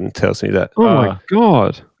too hard and tells me that. Oh my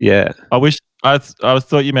God. Yeah. I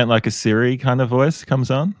thought you meant like a Siri kind of voice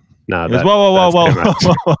comes on. No, whoa.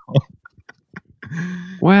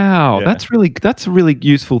 Wow, that's a really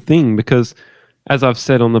useful thing because, as I've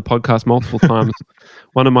said on the podcast multiple times,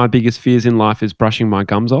 one of my biggest fears in life is brushing my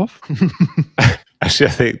gums off. Actually,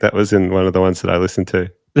 I think that was in one of the ones that I listened to.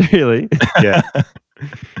 Really? Yeah.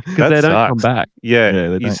 Because they don't come back.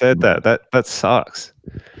 Yeah, you said that. That sucks.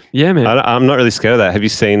 Yeah, man. I'm not really scared of that. Have you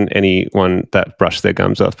seen anyone that brushed their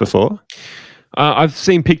gums off before? I've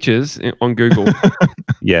seen pictures on Google.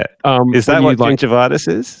 Yeah. Is that what gingivitis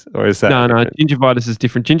is? Or is that... No, gingivitis is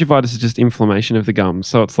different. Gingivitis is just inflammation of the gums.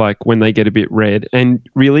 So it's like when they get a bit red. And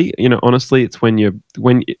really, honestly, it's when your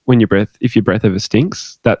breath, if your breath ever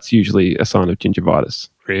stinks, that's usually a sign of gingivitis.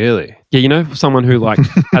 Really? Yeah, someone who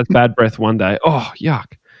has bad breath one day, oh,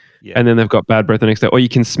 yuck. Yeah. And then they've got bad breath the next day. Or you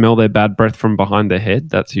can smell their bad breath from behind their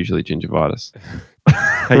head. That's usually gingivitis.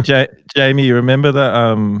 Hey, Jamie, you remember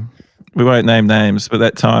that... we won't name names, but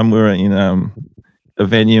that time we were in a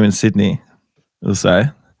venue in Sydney, we'll say.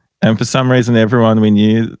 And for some reason, everyone we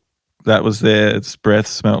knew that was there, its breath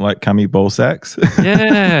smelled like cummy ball sacks.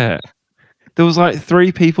 Yeah. There was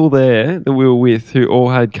 3 people there that we were with who all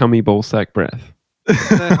had cummy ball sack breath. What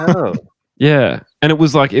the hell? Yeah. And it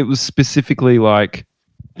was specifically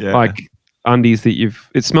undies that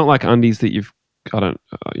it smelled like undies that you've, undies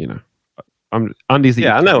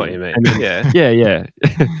that I know what you mean. Yeah. Yeah.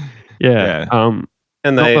 Yeah.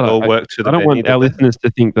 And they all work to the I don't venue, want our listeners to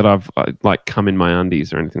think that I've come in my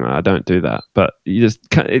undies or anything like that. I don't do that. But you just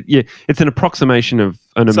it's an approximation of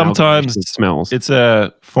an sometimes of smells. It's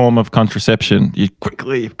a form of contraception. You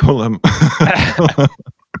quickly pull them.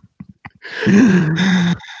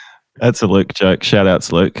 That's a Luke joke. Shout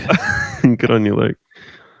outs, Luke. Good on you, Luke.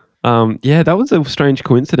 That was a strange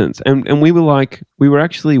coincidence. And we were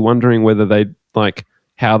actually wondering whether they'd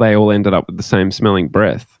how they all ended up with the same smelling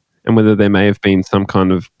breath. And whether there may have been some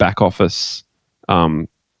kind of back office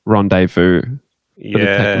rendezvous.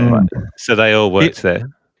 Yeah. So they all worked there.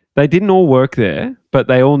 They didn't all work there, but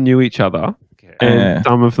they all knew each other. And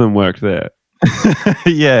some of them worked there.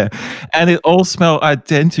 Yeah. And it all smelled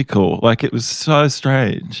identical. It was so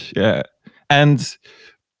strange. Yeah. And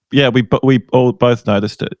we all both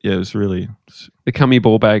noticed it. Yeah, it was really... The cummy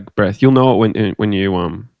ball bag breath. You'll know it when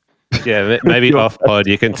you... Yeah, maybe off pod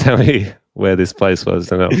you can tell me where this place was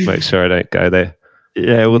and I'll make sure I don't go there.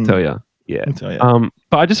 Yeah, we'll tell you. Yeah. We'll tell you.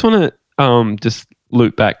 But I just want to just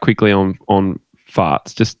loop back quickly on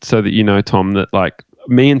farts, just so that you know, Tom, that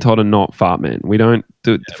me and Todd are not fart men. We don't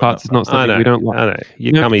do farts is not something we don't like. I know.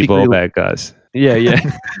 You cummy ball bag guys. Yeah.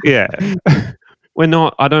 Yeah. We're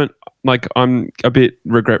not. I don't I'm a bit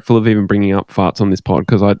regretful of even bringing up farts on this pod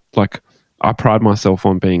because I pride myself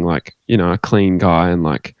on being a clean guy and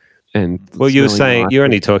well, you were saying you're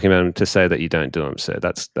only talking about them to say that you don't do them, so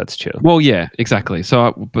that's chill. Well, yeah, exactly.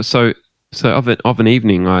 So of an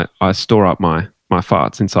evening, I store up my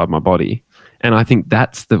farts inside my body, and I think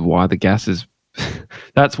that's why the gases,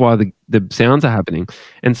 that's why the sounds are happening.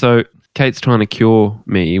 And so Kate's trying to cure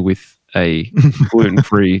me with a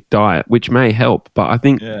gluten-free diet, which may help, but I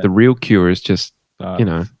think the real cure is just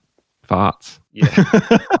farts. Yeah.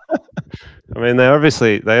 I mean, they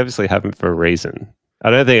obviously happen for a reason. I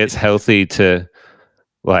don't think it's healthy to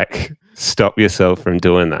stop yourself from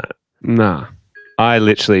doing that. Nah. I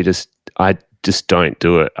literally just don't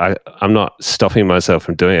do it. I'm not stopping myself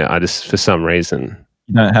from doing it. I just, for some reason,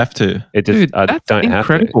 you don't have to. That's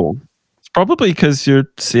incredible. It's probably because you're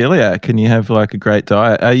celiac and you have a great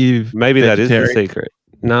diet. Are you? Maybe that is the secret.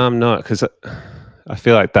 No, I'm not, because I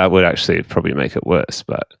feel like that would actually probably make it worse.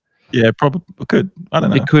 But yeah, probably could. I don't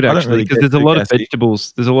know. It could actually, because there's a lot of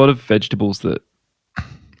vegetables. There's a lot of vegetables that.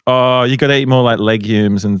 Oh, you got to eat more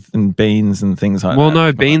legumes and beans and things like that. Well,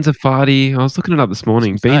 no, beans are farty. I was looking it up this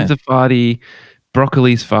morning. Beans are farty.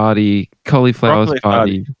 Broccoli's farty. Cauliflower's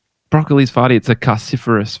farty. Broccoli's farty. It's a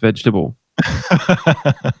cruciferous vegetable.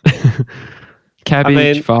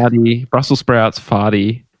 Cabbage, farty. Brussels sprouts,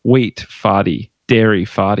 farty. Wheat, farty. Dairy,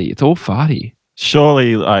 farty. It's all farty.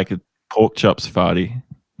 Surely, pork chops, farty.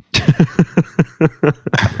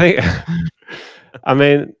 I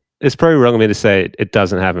mean, it's probably wrong of me to say it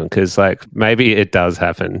doesn't happen because, maybe it does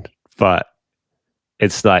happen, but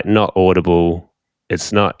it's not audible.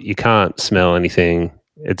 It's not. You can't smell anything.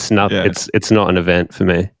 It's not. Yeah. It's not an event for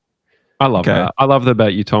me. I love that. I love that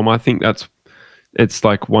about you, Tom. I think it's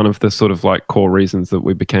one of the sort of core reasons that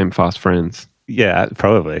we became fast friends. Yeah,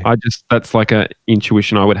 probably. That's a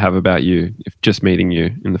intuition I would have about you if just meeting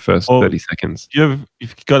you in the first 30 seconds. You've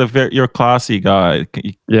got you're a classy guy.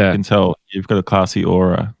 You can tell you've got a classy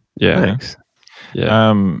aura. Yeah. Thanks.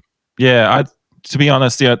 Yeah. To be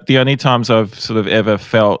honest, the only times I've sort of ever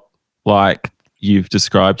felt like you've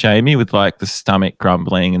described, Jamie, with the stomach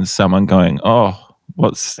grumbling and someone going, "Oh,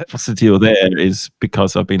 what's the deal there is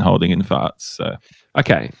because I've been holding in farts. So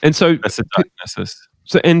okay, and so that's a diagnosis.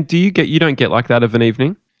 So, and you don't get like that of an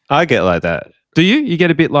evening? I get like that. Do you? You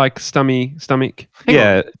get a bit like stomach?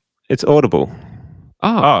 Yeah, it's audible.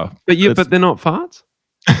 Oh, but they're not farts?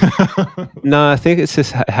 No, I think it's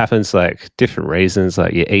just happens like different reasons.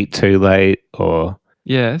 Like you eat too late, or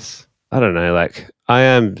yes, I don't know. Like I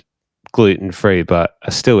am gluten free, but I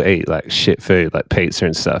still eat like shit food, like pizza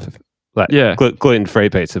and stuff. Like gluten free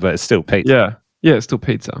pizza, but it's still pizza. Yeah, it's still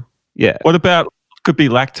pizza. Yeah. What about could be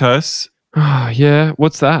lactose? Oh, yeah.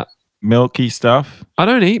 What's that? Milky stuff. I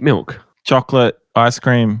don't eat milk. Chocolate, ice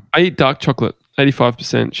cream. I eat dark chocolate.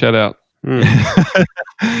 85%. Shout out.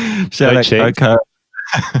 Shout out Coco.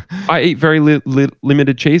 I eat very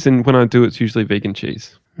limited cheese, and when I do, it's usually vegan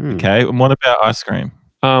cheese. Okay. And what about ice cream?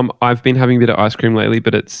 I've been having a bit of ice cream lately,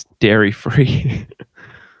 but it's dairy free.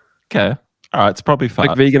 Okay. All right. It's probably fun.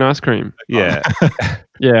 Like vegan ice cream. Yeah.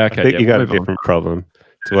 Yeah. Okay. I think you got a different problem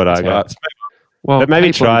to what I got. Well, but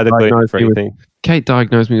maybe try the gluten-free thing. Kate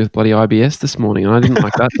diagnosed me with bloody IBS this morning, and I didn't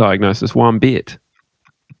like that diagnosis one bit.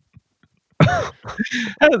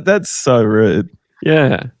 That's so rude.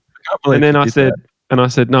 Yeah. And then I said,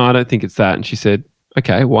 no, I don't think it's that. And she said,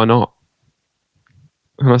 okay, why not?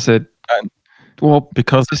 And I said, well,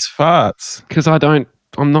 because it's farts. Because I don't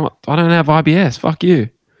have IBS. Fuck you.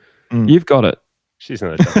 You've got it. She's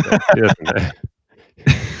not a doctor. She doesn't know.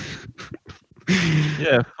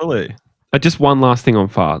 Yeah, fully. Just one last thing on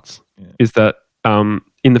farts is that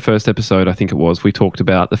in the first episode, I think it was, we talked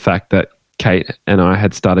about the fact that Kate and I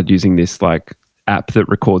had started using this like app that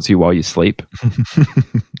records you while you sleep.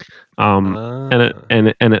 And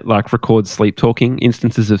it like records sleep talking,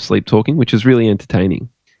 instances of sleep talking, which is really entertaining.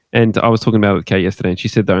 And I was talking about it with Kate yesterday, and she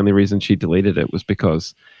said the only reason she deleted it was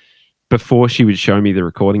because before she would show me the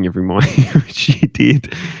recording every morning,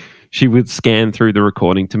 she would scan through the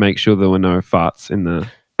recording to make sure there were no farts in the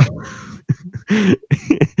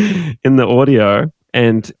in the audio,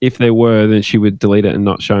 and if there were, then she would delete it and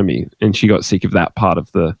not show me. And she got sick of that part of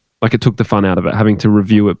it took the fun out of it, having to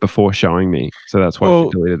review it before showing me. So that's why she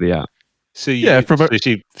deleted the app. So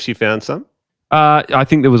she found some? I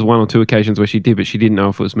think there was one or two occasions where she did, but she didn't know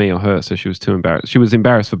if it was me or her, so she was too embarrassed. She was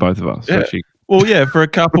embarrassed for both of us. Yeah. So for a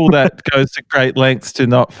couple that goes to great lengths to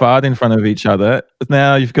not fart in front of each other,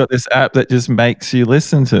 now you've got this app that just makes you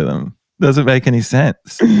listen to them. Doesn't make any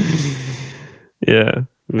sense. Yeah.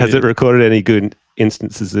 Has it recorded any good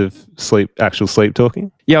instances of actual sleep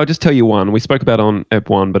talking? Yeah, I'll just tell you one. We spoke about on Ep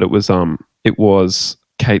 1, but it was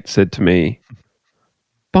Kate said to me,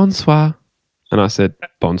 bonsoir. And I said,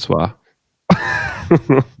 bonsoir.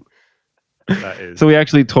 So we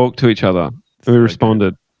actually talked to each other. We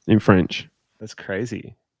responded in French. That's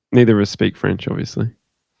crazy. Neither of us speak French, obviously.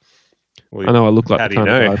 Well, I know I look like the kind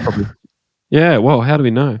of guy probably. Yeah, well, how do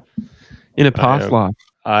we know? In a past life.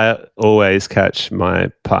 I always catch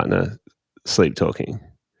my partner sleep talking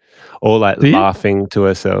or laughing to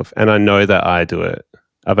herself. And I know that I do it.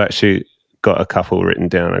 I've actually got a couple written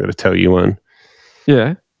down. I got to tell you one.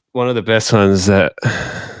 Yeah. One of the best ones that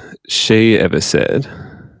she ever said.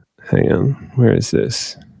 Hang on. Where is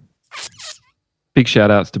this? Big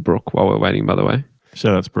shout outs to Brooke while we're waiting, by the way.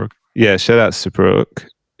 Shout outs, Brooke. Yeah, shout outs to Brooke.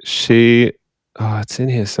 It's in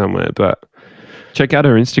here somewhere, but check out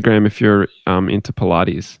her Instagram if you're into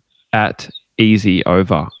Pilates at easy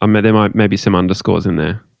over. There might be some underscores in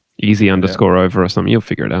there. Easy underscore over or something. You'll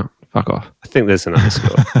figure it out. Fuck off. I think there's an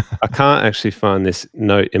underscore. I can't actually find this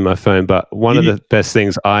note in my phone, but one of the best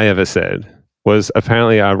things I ever said was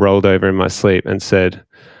apparently I rolled over in my sleep and said,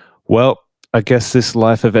 well, I guess this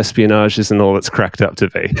life of espionage isn't all it's cracked up to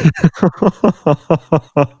be.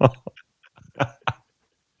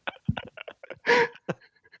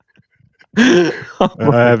 I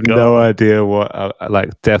have no idea what,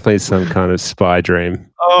 definitely some kind of spy dream.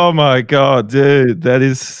 Oh my God, dude, that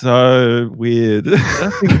is so weird.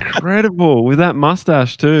 That's incredible with that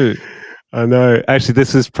mustache too. I know. Actually,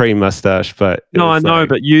 this is pre-mustache, but no, I know.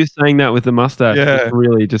 But you saying that with the mustache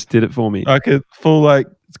really just did it for me. Like a full,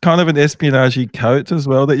 it's kind of an espionage coat as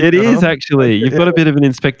well. It is actually. You've got a bit of an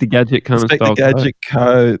Inspector Gadget kind of style. Inspector Gadget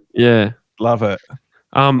coat. Yeah, love it.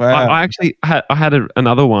 Wow. I actually had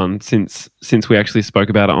another one since we actually spoke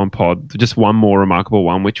about it on pod. Just one more remarkable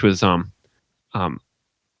one, which was they've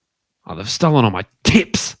stolen all my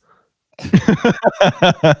tips.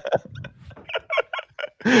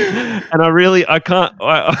 And I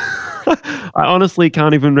honestly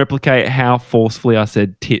can't even replicate how forcefully I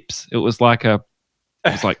said tips. It was like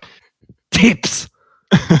tips.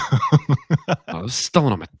 I was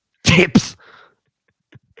stolen all my tips.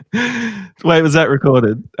 Wait, was that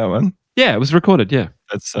recorded? That one? Yeah, it was recorded. Yeah,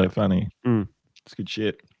 that's so funny. It's good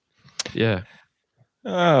shit. Yeah.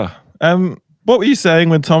 What were you saying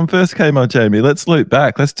when Tom first came on, Jamie? Let's loop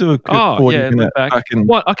back. Let's do a quick 40-minute fucking...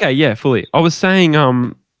 What? Okay, yeah, fully. I was saying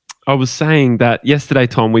that yesterday,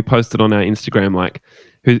 Tom, we posted on our Instagram, like,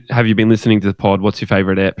 who have you been listening to the pod? What's your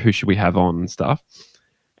favorite app? Who should we have on and stuff?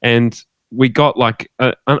 And we got like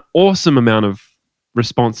an awesome amount of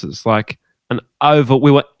responses, like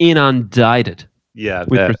we were inundated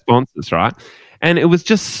with responses, right? And it was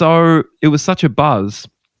such a buzz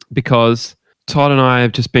because Todd and I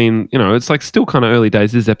have just been, it's like still kind of early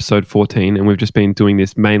days. This is episode 14 and we've just been doing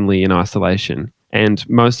this mainly in isolation. And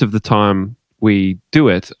most of the time we do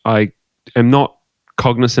it, I am not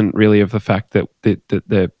cognizant really of the fact that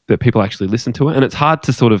people actually listen to it. And it's hard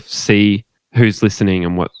to sort of see who's listening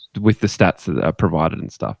and what with the stats that are provided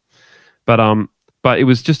and stuff. But it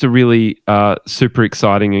was just a really super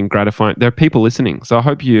exciting and gratifying. There are people listening. So I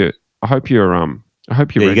hope you're ready.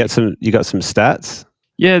 You got some stats?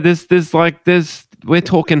 Yeah, we're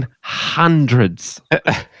talking hundreds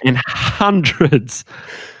and hundreds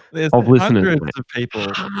of listeners. Hundreds of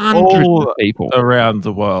people around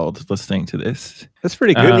the world listening to this. That's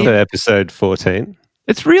pretty good for episode 14.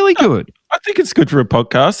 It's really good. I think it's good for a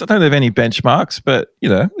podcast. I don't have any benchmarks, but,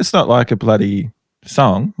 it's not like a bloody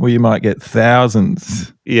song where you might get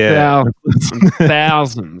thousands. Yeah.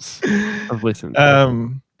 Thousands of listens.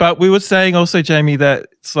 But we were saying also, Jamie, that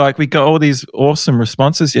it's like we got all these awesome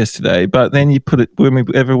responses yesterday, but then you put it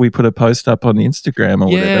whenever we put a post up on the Instagram or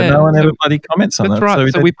whatever, no one ever bloody comments on it.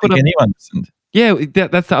 Right. So we put anyone listened. Yeah,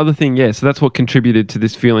 that's the other thing. Yeah, so that's what contributed to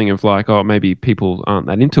this feeling of like, oh, maybe people aren't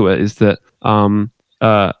that into it. Is that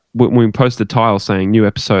when we post a tile saying new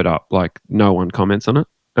episode up, like no one comments on it,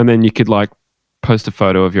 and then you could like post a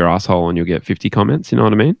photo of your asshole and you'll get 50 comments. You know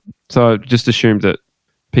what I mean? So I just assumed that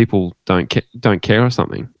people don't care or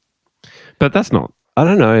something, but that's not. I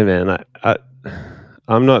don't know, man.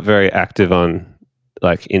 I'm not very active on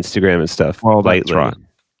like Instagram and stuff. Well, lately, that's right.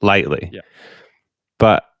 Lately, yeah.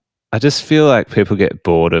 But I just feel like people get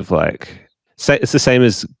bored of like, say it's the same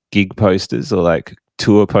as gig posters or like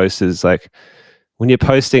tour posters. Like when you're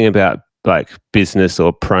posting about like business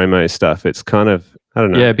or promo stuff, it's kind of, I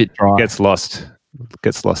don't know. Yeah, a bit dry. Gets lost.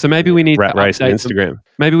 So maybe we need rat race on Instagram.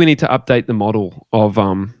 Maybe we need to update the model of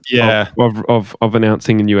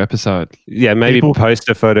announcing a new episode. Yeah, maybe post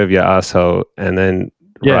a photo of your asshole and then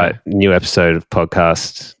write new episode of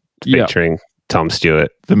podcast featuring Tom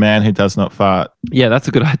Stewart, the man who does not fart. Yeah, that's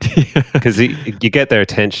a good idea. Because you get their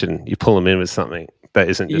attention, you pull them in with something that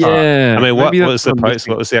isn't just. Yeah, I mean, what was the post?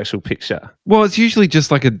 What was the actual picture? Well, it's usually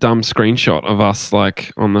just like a dumb screenshot of us,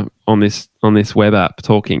 like on this web app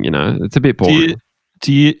talking. It's a bit boring.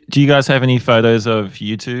 Do you guys have any photos of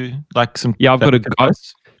you two? Like some? Yeah, I've got I've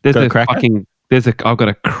got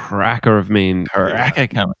a cracker of me and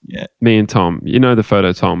me and Tom. You know the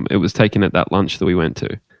photo, Tom. It was taken at that lunch that we went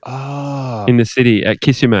to. Oh, in the city at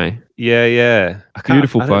Kisumé. Yeah.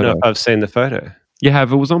 Beautiful photo. I don't know if I've seen the photo. You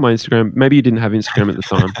have. It was on my Instagram. Maybe you didn't have Instagram at the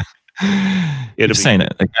time. You've seen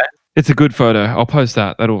it. Okay. It's a good photo. I'll post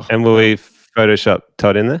that. And will we Photoshop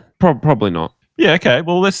Todd in there? Probably not. Yeah. Okay.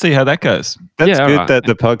 Well, let's see how that goes. That's good that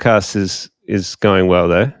the podcast is going well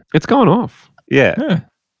though. It's going off. Yeah.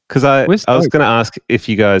 Because I was going to ask if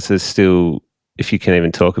you guys are still, if you can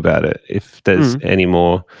even talk about it, if there's any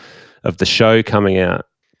more of the show coming out.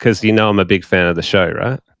 Because I'm a big fan of the show,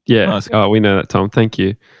 right? Yeah. Oh, we know that, Tom. Thank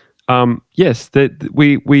you. Yes,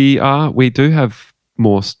 we do have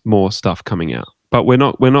more stuff coming out, but we're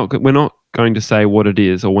not going to say what it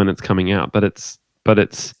is or when it's coming out. But it's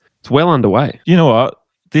well underway. You know what?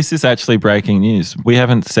 This is actually breaking news. We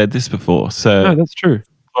haven't said this before, so no, that's true.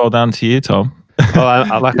 Well done to you, Tom.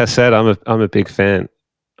 Well, like I said, I'm a big fan.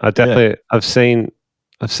 I definitely I've seen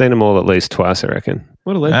them all at least twice, I reckon.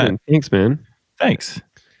 What a legend! Thanks, man. Thanks.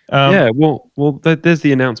 Well, there's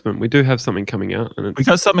the announcement. We do have something coming out, and we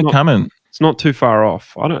got something coming. It's not too far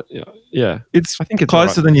off. I think it's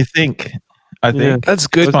closer than you think. I think that's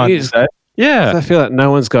good news. Yeah, I feel like no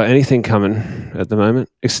one's got anything coming at the moment.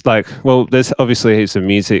 It's like, well, there's obviously heaps of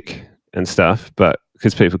music and stuff, but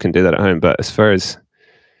because people can do that at home. But as far as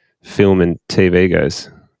film and TV goes,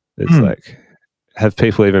 it's like, have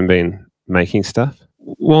people even been making stuff?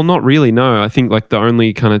 Well, not really. No, I think like the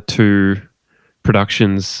only kind of two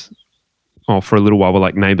productions for a little while were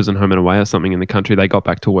like Neighbours and Home and Away or something in the country. They got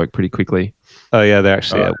back to work pretty quickly. Oh yeah, they're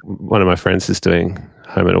actually one of my friends is doing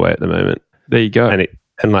Home and Away at the moment. There you go.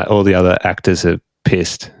 And like all the other actors are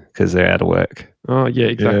pissed because they're out of work. Oh yeah,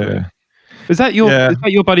 exactly. Yeah. Is that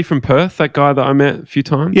your buddy from Perth? That guy that I met a few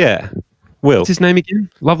times? Yeah, Will. What's his name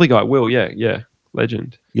again? Lovely guy, Will. Yeah,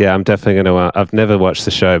 legend. Yeah, I'm definitely going to. I've never watched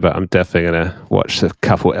the show, but I'm definitely going to watch a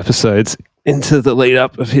couple episodes into the lead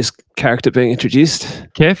up of his character being introduced.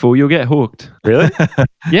 Careful, you'll get hooked. Really?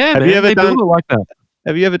 Yeah, Have you ever done it like that?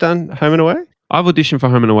 Have you ever done Home and Away? I've auditioned for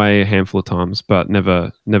Home and Away a handful of times, but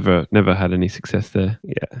never had any success there.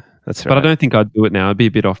 Yeah, that's right. But I don't think I'd do it now. It'd be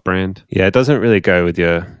a bit off-brand. Yeah, it doesn't really go with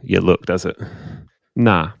your look, does it?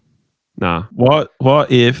 Nah.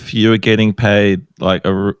 What if you were getting paid like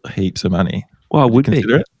heaps of money? Well, I would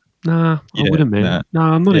consider it. Nah, I wouldn't, man. No,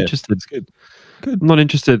 I'm not interested. It's good. I'm not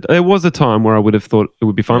interested. There was a time where I would have thought it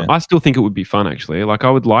would be fun. Yeah. I still think it would be fun, actually. Like, I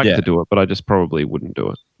would like to do it, but I just probably wouldn't do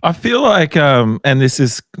it. I feel like, and this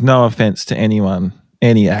is no offense to anyone,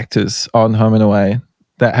 any actors on Home and Away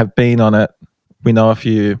that have been on it. We know a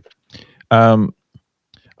few. I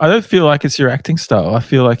don't feel like it's your acting style. I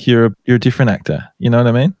feel like you're a different actor. You know what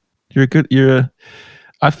I mean?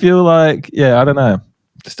 I feel like, I don't know.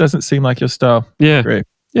 This doesn't seem like your style. Yeah. Great.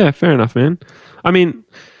 Yeah, fair enough, man. I mean,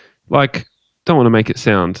 like, don't want to make it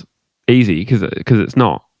sound easy because it's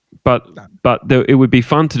not. But it would be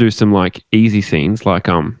fun to do some like easy scenes, like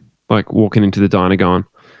walking into the diner going,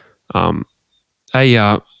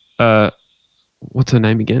 hey, what's her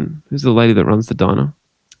name again? Who's the lady that runs the diner?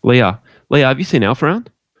 Leah, have you seen Alf around?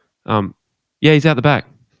 Yeah, he's out the back.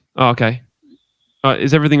 Oh, okay.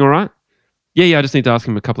 Is everything all right? Yeah, I just need to ask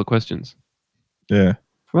him a couple of questions. Yeah.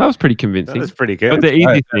 Well, that was pretty convincing. That was pretty good. But the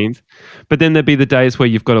easy scenes. But then there'd be the days where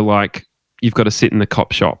you've got to sit in the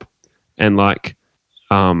cop shop and like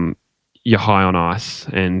you're high on ice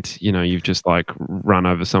and you've just like run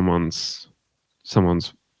over someone's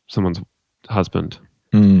husband.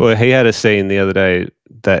 Well, he had a scene the other day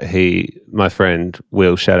that my friend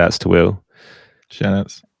Will, shout outs to Will. Shout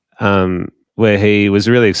outs. Where he was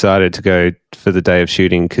really excited to go for the day of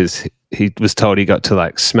shooting because he was told he got to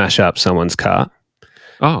like smash up someone's car.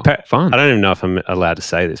 Oh, fun. I don't even know if I'm allowed to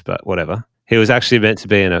say this, but whatever. He was actually meant to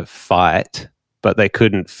be in a fight, but they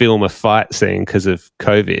couldn't film a fight scene because of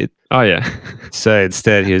COVID. Oh, yeah. So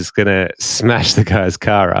instead he was going to smash the guy's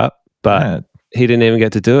car up, but he didn't even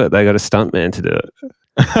get to do it. They got a stuntman to do it.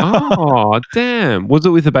 Oh, damn. Was it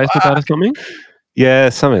with a baseball bat or something? Yeah,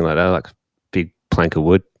 something like that, like a big plank of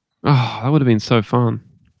wood. Oh, that would have been so fun.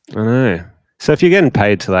 I know. So if you're getting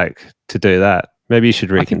paid to do that, maybe you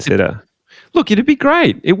should reconsider. Look, it'd be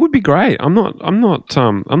great. It would be great. I'm not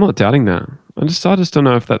doubting that. I just don't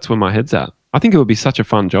know if that's where my head's at. I think it would be such a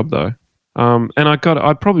fun job though. And would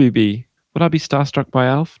I be starstruck by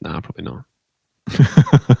Alf? Nah, probably not.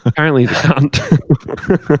 Apparently he's a cunt.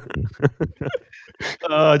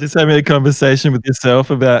 Just having a conversation with yourself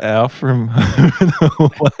about Alf from Home and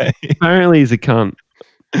Away. Apparently he's a cunt.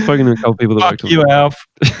 Spoken to a couple of people that worked with him. Alf.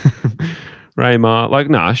 Raymar, like,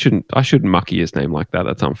 no, I shouldn't mucky his name like that.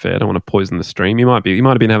 That's unfair. I don't want to poison the stream. He might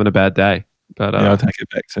have been having a bad day. But I'll take it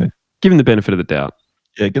back too. Give him the benefit of the doubt.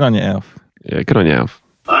 Yeah, good on you, Alf. Yeah, good on you, Alf.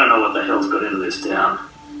 I don't know what the hell's got into this town,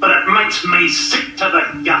 but it makes me sick to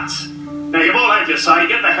the guts. Now, you've all had your say.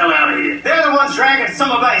 Get the hell out of here. They're the ones dragging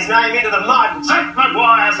somebody's name into the mud. Zach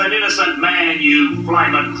McGuire's an innocent man, you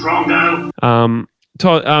flaming drongo.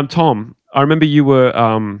 Tom, I remember you were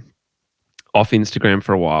off Instagram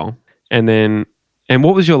for a while. And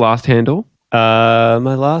what was your last handle? My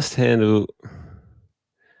last handle,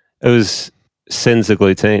 it was Senza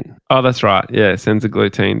Glutine. Oh, that's right. Yeah, Senza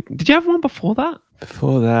Glutine. Did you have one before that?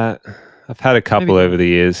 Before that, I've had a couple over the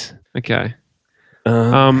years. Okay.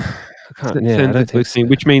 I don't think so.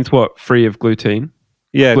 Which means what? Free of gluten?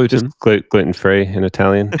 Yeah, gluten. Just gluten-free in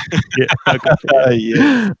Italian.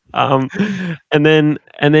 Yeah. And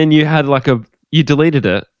then you had you deleted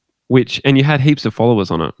it. And you had heaps of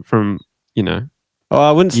followers on it from, Oh,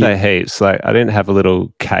 I wouldn't say heaps. Like, I didn't have a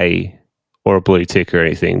little K or a blue tick or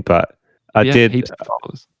anything, but I did. Heaps of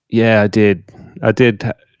followers. Yeah, I did. I did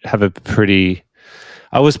have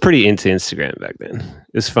I was pretty into Instagram back then.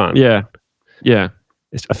 It was fun. Yeah. Yeah.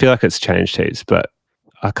 I feel like it's changed heaps, but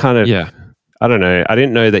I kind of, I don't know. I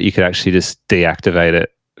didn't know that you could actually just deactivate it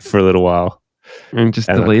for a little while. And just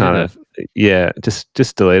delete it. Yeah,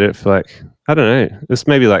 just delete it for I don't know. It was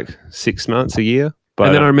maybe 6 months, a year. But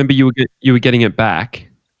and then I remember you were getting it back,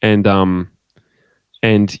 but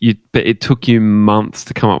it took you months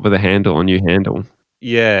to come up with a new handle.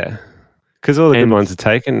 Yeah, because all the good ones are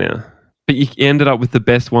taken now. But you ended up with the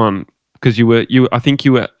best one because I think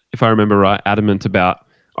you were, if I remember right, adamant about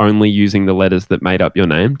only using the letters that made up your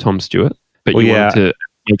name, Tom Stewart. But you wanted to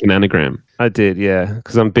make an anagram. I did, yeah,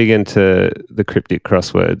 because I'm big into the cryptic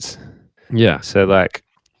crosswords. Yeah. So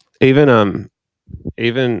even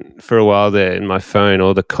for a while there in my phone,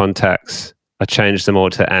 all the contacts, I changed them all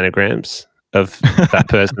to anagrams of that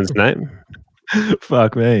person's name.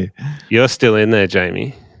 Fuck me. You're still in there,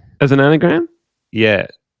 Jamie. As an anagram? Yeah.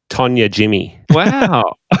 Tonya Jimmy.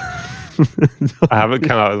 Wow. I haven't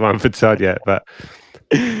come up with one for Todd yet, but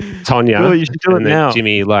Tonya. Well, you should do it now.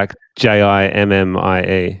 Jimmy, like Jimmie.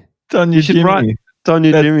 Tonya You should Jimmy. write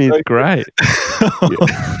Tonya Jimmy. It's great.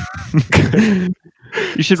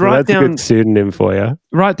 You should write that's down a good pseudonym for you.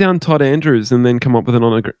 Write down Todd Andrews and then come up with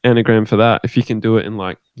an anagram for that. If you can do it in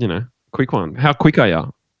quick one. How quick are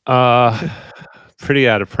you? Pretty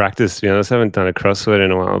out of practice, to be honest. I haven't done a crossword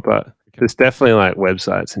in a while, but there's definitely like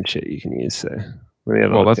websites and shit you can use. So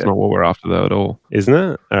that's not what we're after though at all, isn't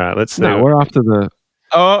it? All right, let's see. No, we're after the.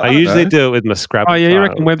 I usually do it with my Scrabble. Oh yeah, you file.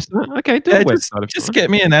 reckon website? Okay, do a website. Just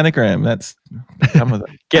get me an anagram. That's come with it.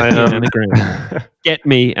 Get me an anagram. Get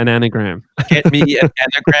me an anagram. Get me an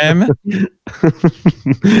anagram.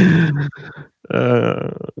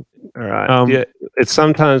 All right. Yeah, it's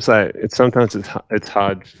sometimes it's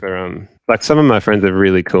hard for like some of my friends have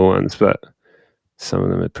really cool ones, but some of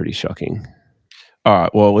them are pretty shocking. All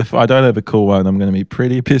right. Well, if I don't have a cool one, I'm going to be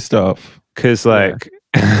pretty pissed off. Because let's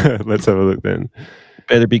have a look then.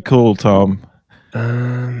 Better be cool, Tom.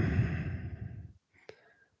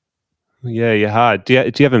 Yeah, you're hard. Do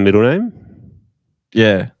you have a middle name?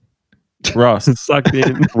 Yeah. Ross. Sucked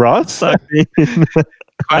in. Ross? Sucked in.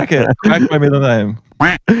 Quack it. Quack my middle name.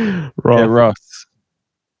 Ross. Yeah, Ross.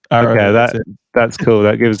 Okay, that's cool.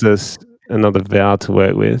 That gives us another vowel to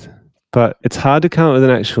work with. But it's hard to come up with an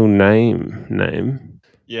actual name.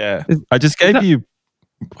 Yeah. I just gave you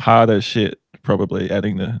harder shit, probably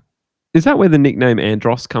adding the... Is that where the nickname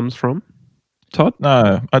Andros comes from, Todd?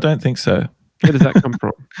 No, I don't think so. Where does that come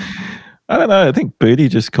from? I don't know. I think Booty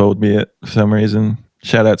just called me it for some reason.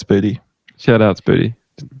 Shout outs, Booty. Shout outs, Booty.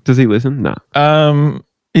 Does he listen? No.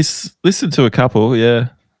 He's listened to a couple, yeah.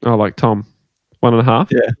 Oh, like Tom.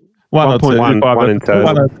 1.5? Yeah. 1 or 2. 1 in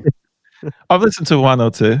total. I've listened to 1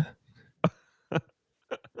 or 2.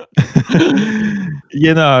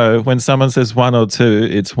 When someone says 1 or 2,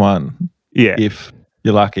 it's 1. Yeah. If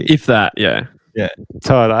you're lucky. If that, yeah. Yeah.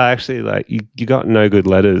 Todd, I actually you got no good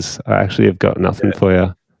letters. I actually have got nothing for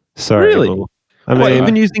you. Sorry. Really? I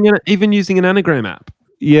mean, even using an anagram app.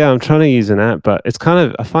 Yeah, I'm trying to use an app, but it's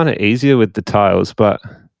I find it easier with the tiles, but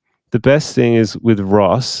the best thing is with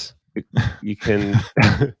Ross, you can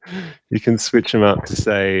you can switch them up to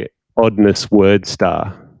say Oddness Word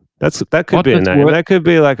Star. That could be a name. That could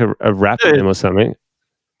be like a rap name or something.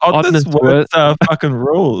 Oddness Word Star fucking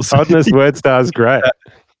rules. Oddness Word Star is great.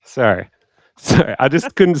 Sorry, I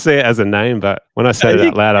just couldn't see it as a name, but when I said it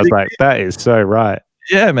out loud, I was like, that is so right.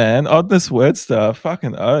 Yeah, man. Oddness Word Star.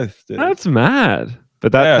 Fucking oath, dude. That's mad.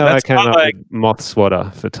 But that's how I came up with Moth Swatter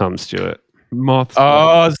for Tom Stewart. Moth.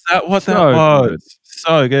 Oh, is that what that was? Good.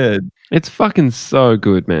 So good. It's fucking so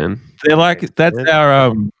good, man. They're like, that's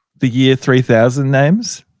our the year 3000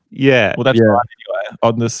 names. Yeah. Well, that's right anyway.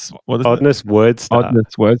 Oddness. What is Oddness Word Star.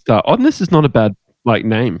 Oddness Word Star. Oddness is not a bad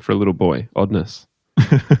name for a little boy. Oddness.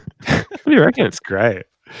 What do you reckon? It's great.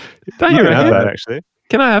 Don't you reckon? Have that actually?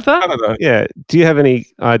 Can I have that? I don't know. Yeah. Do you have any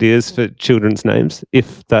ideas for children's names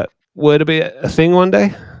if that were to be a thing one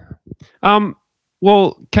day?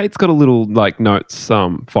 Well, Kate's got a little notes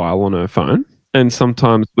file on her phone, and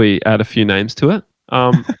sometimes we add a few names to it.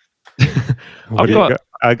 I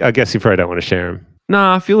guess you probably don't want to share them.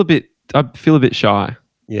 Nah, I feel a bit shy.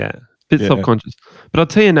 Yeah. Self-conscious. But I'll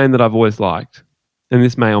tell you a name that I've always liked, and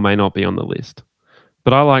this may or may not be on the list.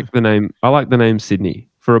 But I like the name Sydney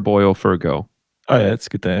for a boy or for a girl. Oh yeah, it's a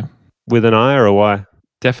good name. With an I or a Y?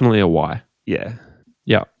 Definitely a Y. Yeah.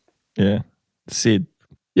 Yeah. Yeah. Sid.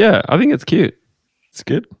 Yeah, I think it's cute. It's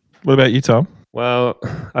good. What about you, Tom? Well,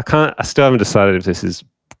 I still haven't decided if this is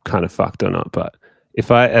kind of fucked or not, but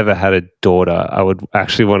if I ever had a daughter, I would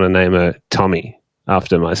actually want to name her Tommy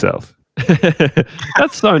after myself.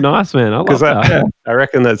 That's so nice, man. I love that. I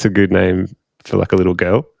reckon that's a good name for like a little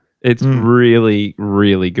girl. It's really,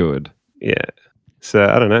 really good. Yeah. So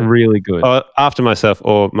I don't know. Really good. After myself,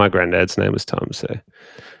 or my granddad's name was Tom. So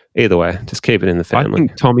either way, just keep it in the family.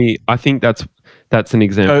 I think that's an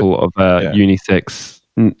example of a unisex,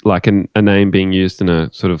 like a name being used in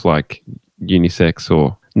a sort of like unisex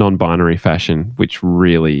or non-binary fashion, which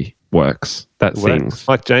really works. That sings.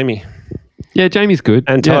 Like Jamie. Yeah, Jamie's good.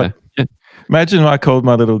 And Todd. Yeah. Imagine I called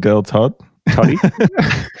my little girl Todd. Toddy.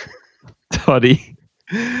 Toddy.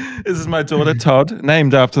 This is my daughter Todd,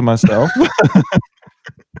 named after myself.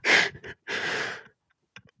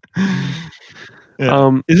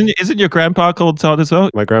 Yeah. Isn't your grandpa called Todd as well?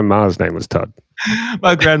 My grandma's name was Todd.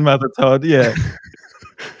 My grandmother Todd, yeah.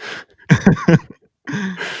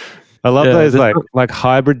 I love those like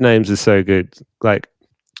hybrid names are so good. Like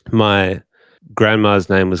my grandma's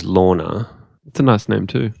name was Lorna. It's a nice name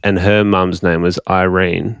too. And her mum's name was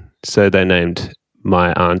Irene. So they named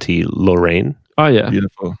my auntie Lorraine. Oh yeah.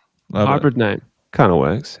 Beautiful. Hybrid name. Kind of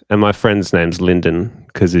works. And my friend's name's Lyndon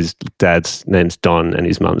because his dad's name's Don and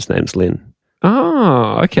his mum's name's Lynn.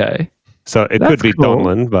 Oh, okay. So it could be cool.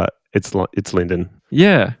 Donlin, but it's Lyndon.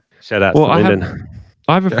 Yeah. Shout out to Lyndon.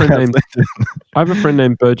 I have a friend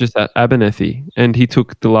named Burgess Abernethy, and he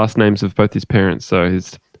took the last names of both his parents. So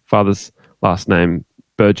his father's last name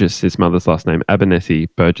Burgess, his mother's last name Abernethy,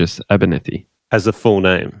 Burgess Abernethy. As a full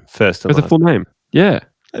name, first and last. As a full name. Yeah.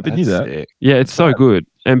 I knew that. Sick. Yeah, it's so good.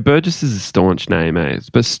 And Burgess is a staunch name,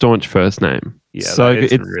 but staunch first name. Yeah, so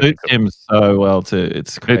it really suits him so well too.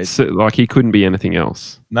 It's crazy. It's like he couldn't be anything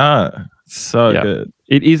else. No, so good.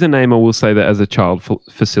 It is a name I will say that as a child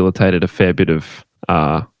facilitated a fair bit of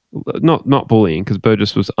not bullying because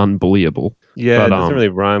Burgess was unbullyable. Yeah, but, it doesn't really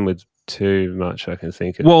rhyme with too much I can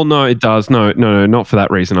think of. Well, no, it does. No, not for that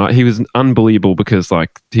reason. He was unbullyable because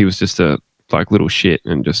like he was just a little shit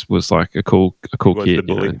and just was like a cool kid.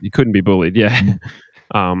 You couldn't be bullied. Yeah.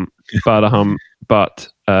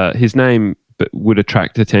 But his name would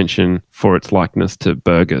attract attention for its likeness to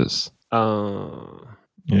burgers.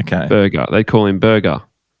 Okay. Burger. They call him Burger.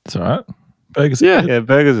 That's all right. Burgers. Yeah,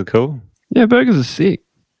 burgers are cool. Yeah, burgers are sick.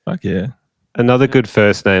 Fuck yeah. Another good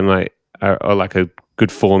first name, or like a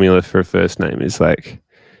good formula for a first name is like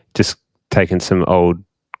just taking some old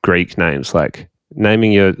Greek names, like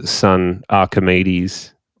naming your son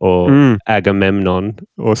Archimedes or Agamemnon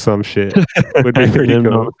or some shit would be pretty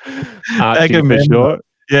cool. Agamemnon.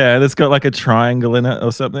 Yeah, and it's got like a triangle in it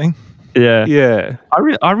or something. Yeah. Yeah.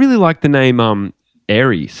 I really like the name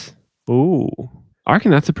Ares. Ooh. I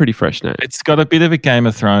reckon that's a pretty fresh name. It's got a bit of a Game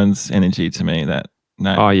of Thrones energy to me, that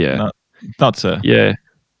name. Oh, yeah. Not to... Yeah.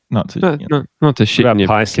 Not to... Not to shit in your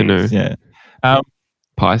Pisces. Canoe. Yeah.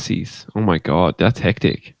 Pisces. Oh, my God. That's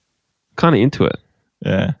hectic. Kind of into it.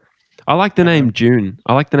 Yeah. I like the name June.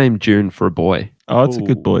 I like the name June for a boy. Oh, it's a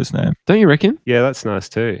good boy's name. Don't you reckon? Yeah, that's nice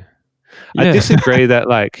too. Yeah. I disagree that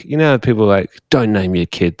like, you know, people like, don't name your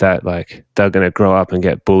kid that, like they're going to grow up and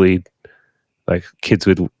get bullied, like kids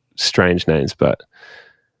with strange names. But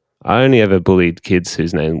I only ever bullied kids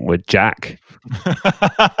whose name were Jack.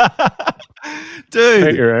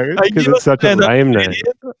 Dude, because it's such a lame name.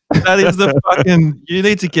 That is the fucking... You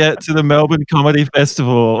need to get to the Melbourne Comedy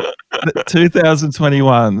Festival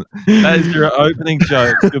 2021. That is your opening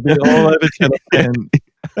joke. You'll be all over Channel 10.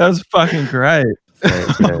 That was fucking great.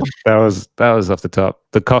 Thanks, man. That was off the top.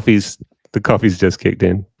 The coffee's just kicked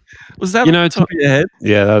in. Was that on the top of your head?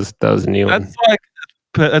 Yeah, that was a new one.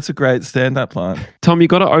 That's a great stand-up line. Tom, you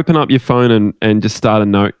got to open up your phone and just start a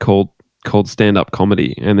note called stand-up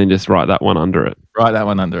comedy, and then just write that one under it. Write that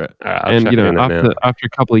one under it. And after a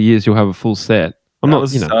couple of years, you'll have a full set.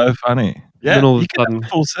 So funny. Yeah, then all of you a sudden,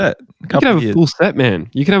 have a full set. You can have a full set, man.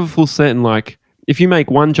 You can have a full set, and like if you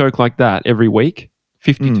make one joke like that every week,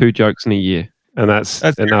 52 jokes in a year, and that's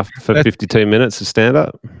enough for 52 minutes of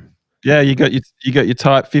stand-up. Yeah, you got your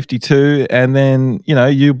type 52, and then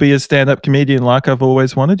you'll be a stand-up comedian like I've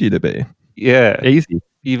always wanted you to be. Yeah, easy.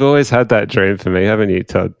 You've always had that dream for me, haven't you,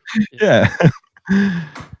 Todd? Yeah.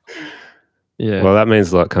 Yeah. Well, that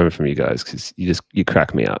means a lot coming from you guys because you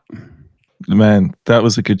crack me up. Man, that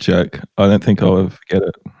was a good joke. I don't think I'll ever forget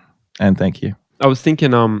it. And thank you. I was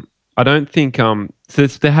thinking, I don't think so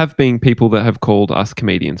there have been people that have called us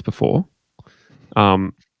comedians before,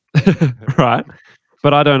 right?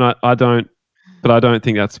 But I don't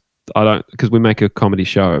think that's because we make a comedy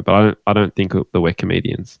show. But I don't think that we're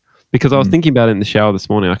comedians because I was thinking about it in the shower this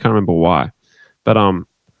morning. I can't remember why, but I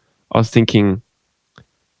was thinking,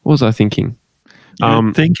 what was I thinking?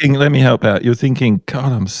 You're thinking, let me help out. You're thinking,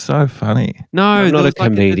 God, I'm so funny. No, I'm not a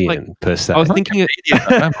comedian per se. I was thinking,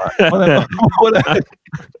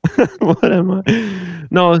 what am I?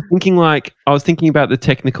 No, I was thinking about the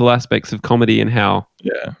technical aspects of comedy and how,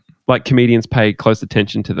 like comedians pay close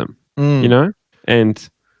attention to them, and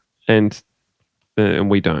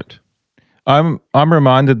we don't. I'm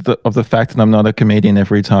reminded of the fact that I'm not a comedian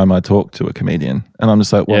every time I talk to a comedian, and I'm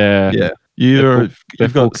just like, well, yeah. You've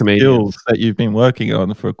got skills that you've been working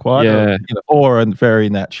on for quite or a very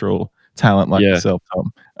natural talent like yourself,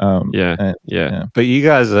 Tom. But you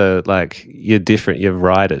guys are like, you're different. You're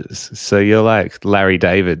writers. So you're like Larry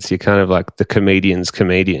Davids. You're kind of like the comedian's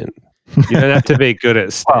comedian. You don't have to be good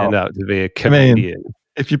at stand-up to be a comedian. I mean,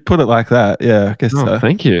 if you put it like that, yeah, I guess so.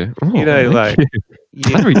 Thank you.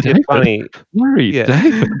 Larry David. Funny. Larry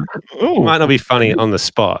David. You might not be funny on the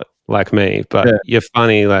spot like me, but you're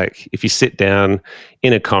funny like if you sit down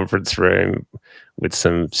in a conference room with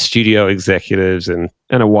some studio executives and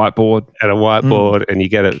a whiteboard and you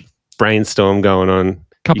get a brainstorm going on.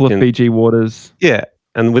 Couple of Fiji waters. Yeah.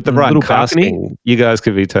 And with the right casting, balcony. You guys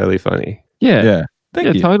could be totally funny. Yeah.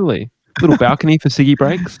 Thank you. Totally. Little balcony for ciggy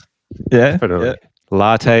breaks. Yeah. Definitely.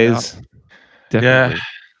 Lattes. Definitely.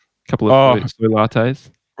 A couple of soy lattes.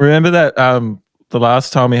 Remember that the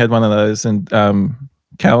last time we had one of those and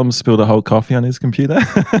Callum spilled a whole coffee on his computer?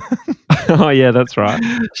 Oh, yeah, that's right.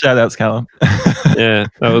 Shout outs, Callum. Yeah,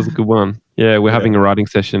 that was a good one. Yeah, we're having a writing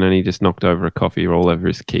session and he just knocked over a coffee all over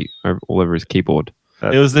his keyboard.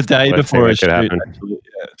 It was the day before a shoot. Actually.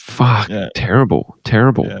 Yeah. Fuck, terrible.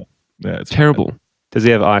 Yeah, it's terrible. Bad. Does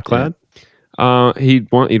he have iCloud?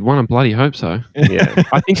 He'd want to bloody hope so. Yeah,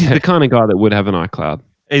 I think he's the kind of guy that would have an iCloud.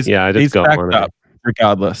 He's backed up,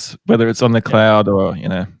 regardless whether it's on the cloud or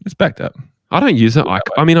it's backed up. I don't use it.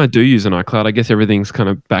 I mean, I do use an iCloud. I guess everything's kind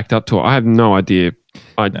of backed up to it. I have no idea.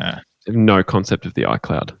 I have no concept of the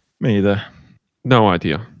iCloud. Me either. No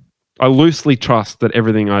idea. I loosely trust that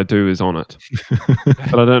everything I do is on it,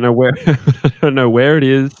 but I don't know where. I don't know where it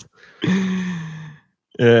is.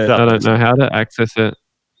 Yeah, I don't know how to access it.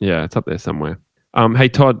 Yeah, it's up there somewhere. Hey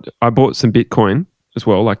Todd, I bought some Bitcoin as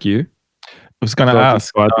well, like you. I was going to ask.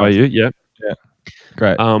 Inspired by you, yeah,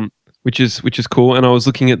 great. Which is cool. And I was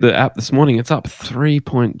looking at the app this morning. It's up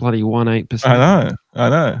 3.18%. I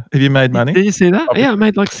know. Have you made money? Did you see that? Yeah, I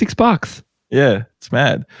made like $6. Yeah, it's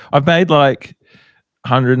mad. I've made like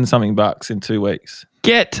 100 and something bucks in 2 weeks.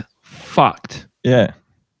 Get fucked. Yeah.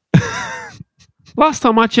 Last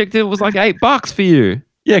time I checked, it was like $8 for you.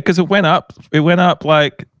 Yeah, because it went up. It went up.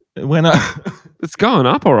 It's going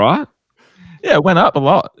up, all right. Yeah, it went up a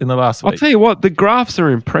lot in the last week. I'll tell you what, the graphs are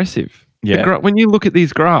impressive. Yeah. When you look at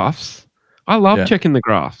these graphs, I love checking the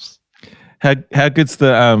graphs. How good's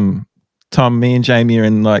the Tom? Me and Jamie are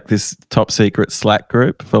in like this top secret Slack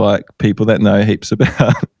group for like people that know heaps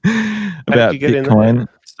about Bitcoin.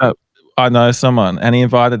 So I know someone, and he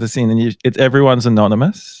invited us in, and everyone's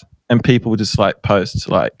anonymous, and people just like post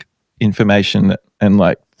like information and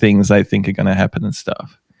like things they think are going to happen and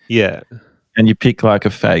stuff. Yeah. And you pick like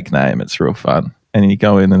a fake name. It's real fun. And you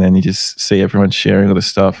go in and then you just see everyone sharing all the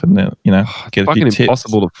stuff and then, get a few tips. It's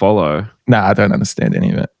impossible to follow. Nah, I don't understand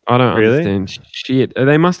any of it. I don't understand shit.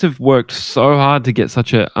 They must have worked so hard to get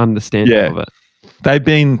such an understanding of it. They've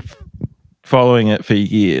been following it for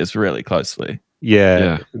years really closely.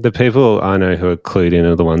 Yeah. The people I know who are clued in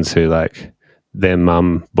are the ones who like their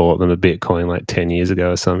mum bought them a Bitcoin like 10 years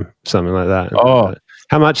ago or something like that. Oh.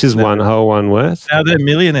 How much is one whole one worth? Now they're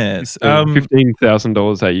millionaires.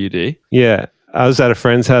 $15,000 AUD. Yeah. I was at a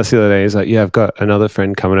friend's house the other day. He's like, yeah, I've got another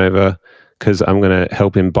friend coming over because I'm going to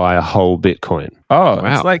help him buy a whole Bitcoin. Oh,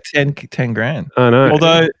 wow. It's like 10 grand. I know.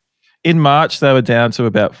 Although in March, they were down to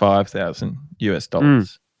about $5,000 US.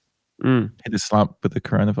 Hit a slump with the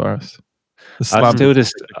coronavirus.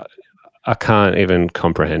 I can't even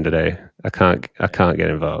comprehend it. I can't get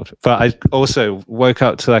involved. But I also woke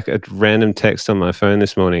up to like a random text on my phone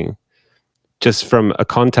this morning just from a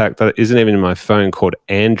contact that isn't even in my phone called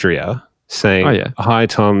Andrea saying, hi,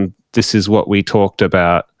 Tom, this is what we talked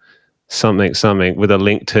about, something, with a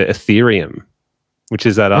link to Ethereum, which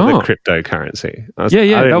is that other cryptocurrency.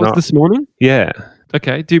 That was this morning? Yeah.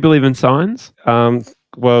 Okay. Do you believe in signs?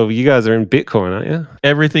 Well, you guys are in Bitcoin, aren't you?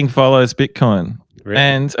 Everything follows Bitcoin. Really?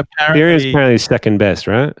 And apparently second best,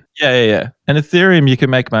 right? Yeah. And Ethereum you can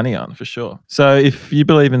make money on for sure. So if you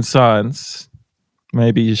believe in science,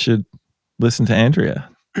 maybe you should listen to Andrea.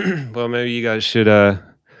 Well, maybe you guys should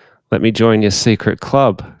let me join your secret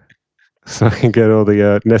club so I can get all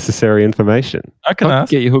the necessary information. I can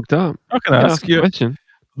get you hooked up. I can ask you a question.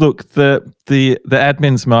 Look, the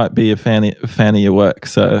admins might be a fan of your work,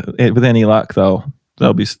 so with any luck, they'll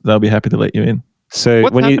be happy to let you in. So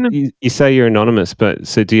when you say you're anonymous, but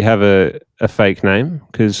so do you have a fake name?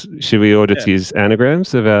 Because should we order to use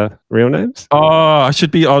anagrams of our real names? Oh, I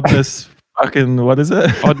should be Oddness. Fucking what is it?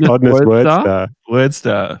 Oddness Wordstar.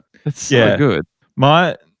 Wordstar. That's so good.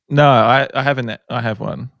 I haven't. I have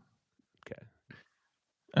one. Okay.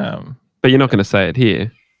 But you're not going to say it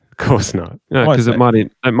here. Of course not. No, because it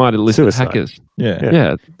might elicit hackers.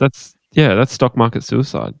 Yeah. That's stock market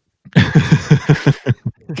suicide.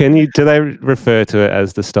 Do they refer to it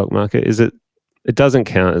as the stock market? It doesn't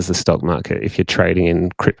count as the stock market if you're trading in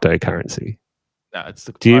cryptocurrency. No,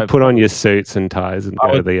 do you put on your suits and ties and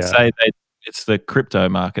go to the say it's the crypto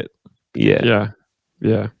market. Yeah.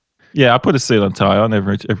 I put a suit and tie on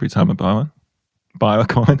every time I buy a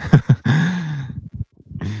coin.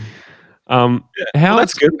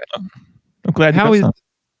 That's good. I'm glad. How is?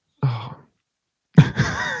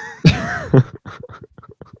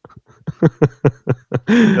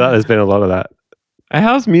 There's been a lot of that.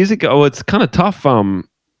 How's music? Oh, it's kind of tough.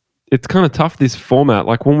 It's kind of tough, this format.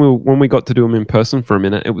 Like when we got to do them in person for a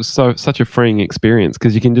minute, it was such a freeing experience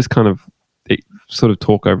because you can just kind of sort of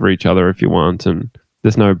talk over each other if you want, and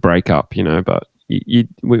there's no breakup, but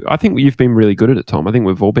I think you've been really good at it, Tom. I think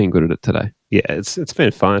we've all been good at it today. Yeah, it's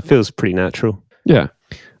been fun. It feels pretty natural. Yeah.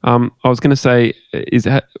 I was going to say,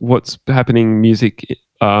 what's happening music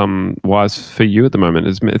wise for you at the moment?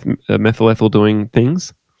 Is Methyl Ethel doing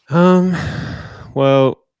things?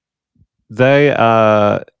 Well, they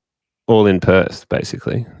are all in Perth,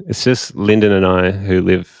 basically. It's just Lyndon and I who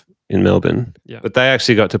live in Melbourne. Yeah. But they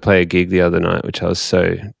actually got to play a gig the other night, which I was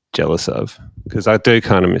so jealous of because I do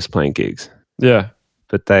kind of miss playing gigs. Yeah.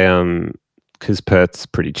 But they, because Perth's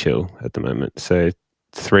pretty chill at the moment. So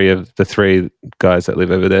three guys that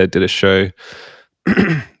live over there did a show,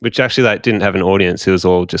 which actually like didn't have an audience. It was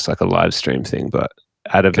all just like a live stream thing, but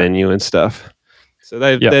at a venue and stuff. So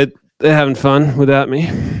they're having fun without me.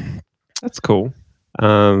 That's cool.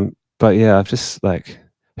 But yeah, I've just like,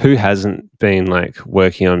 who hasn't been like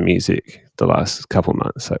working on music the last couple of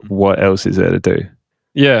months? Like, what else is there to do?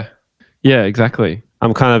 Yeah. Yeah, exactly.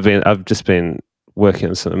 I've just been working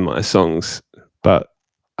on some of my songs, but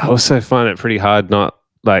I also find it pretty hard not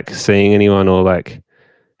like seeing anyone or like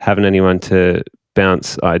having anyone to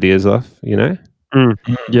bounce ideas off, you know?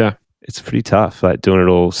 Yeah. It's pretty tough, like doing it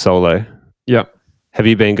all solo. Yeah. Have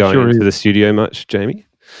you been going into the studio much, Jamie?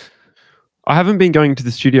 I haven't been going to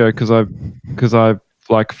the studio because I've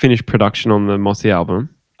like finished production on the Mossy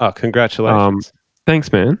album. Oh, congratulations.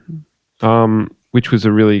 Thanks, man. Which was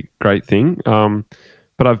a really great thing.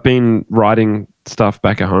 But I've been writing stuff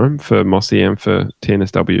back at home for Mossy and for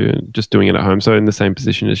TNSW and just doing it at home. So in the same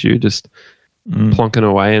position as you, just plonking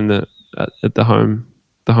away at the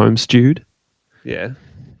home stewed. Yeah.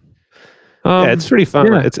 Yeah, it's pretty fun.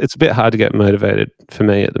 Yeah. Like, it's a bit hard to get motivated for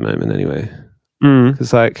me at the moment anyway.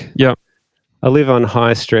 Because like, I live on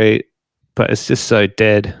High Street, but it's just so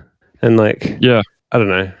dead. And like, I don't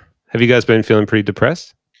know. Have you guys been feeling pretty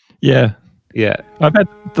depressed? Yeah. Yeah. I've had,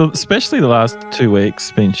 especially the last 2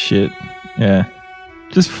 weeks, been shit. Yeah.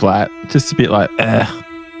 Just flat. Just a bit like,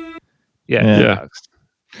 Yeah.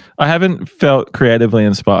 I haven't felt creatively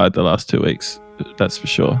inspired the last 2 weeks. That's for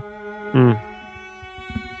sure.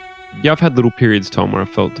 Yeah, I've had little periods, Tom, where I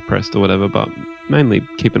felt depressed or whatever, but mainly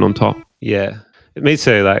keeping on top. Yeah. Me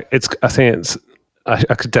too. Like,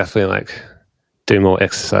 I could definitely like do more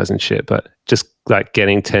exercise and shit, but just like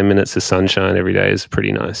getting 10 minutes of sunshine every day is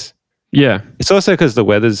pretty nice. Yeah. It's also because the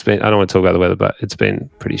weather's been, I don't want to talk about the weather, but it's been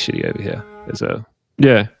pretty shitty over here as well.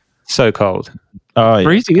 Yeah. So cold. Oh, yeah.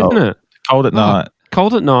 Freezing, cold. isn't it? Cold at night.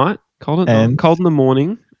 Cold at night. Cold in the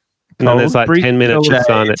morning. And then there's like 10 minutes of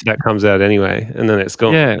sun that comes out anyway, and then it's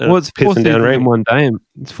gone. Yeah, well, it's 4 seasons in one day.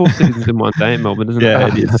 It's 4 seasons in one day in Melbourne, isn't it? Yeah,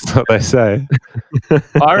 it is. That's what they say.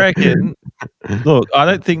 I reckon, look, I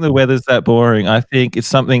don't think the weather's that boring. I think it's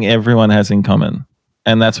something everyone has in common,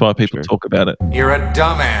 and that's why people talk about it. You're a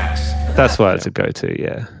dumbass. That's why it's a go-to,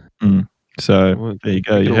 yeah. So there you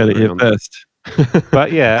go. You heard it here first.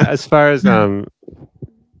 But yeah, as far as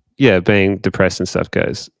being depressed and stuff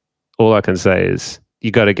goes, all I can say is you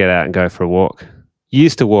got to get out and go for a walk. You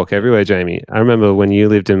used to walk everywhere, Jamie. I remember when you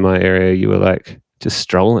lived in my area, you were like just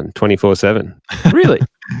strolling 24/7. Really?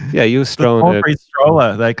 Yeah, you were strolling. The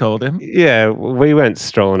stroller, they called him. Yeah, we went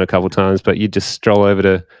strolling a couple of times, but you'd just stroll over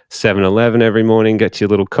to 7-Eleven every morning, get your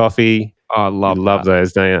little coffee. Oh, I love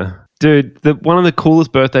those, don't you? Dude, one of the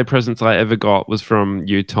coolest birthday presents I ever got was from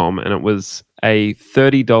you, Tom, and it was a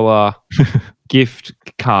 $30 gift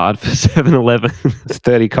card for 7-Eleven. It's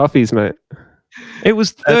 30 coffees, mate. It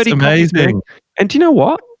was 30 That's amazing. Coffees, and do you know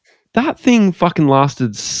what? That thing fucking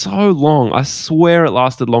lasted so long. I swear it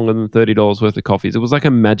lasted longer than $30 worth of coffees. It was like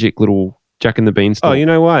a magic little Jack and the Beanstalk. Oh, you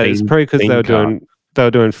know why? It's probably because they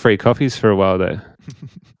were doing free coffees for a while there.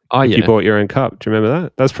 Oh, yeah. You bought your own cup. Do you remember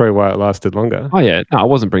that? That's probably why it lasted longer. Oh, yeah. No, I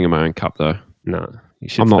wasn't bringing my own cup, though. No.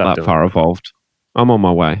 I'm not that far evolved. I'm on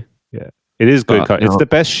my way. Yeah. It is good coffee. It's the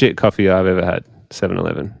best shit coffee I've ever had,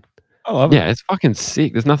 7-Eleven. I love it. Yeah, it's fucking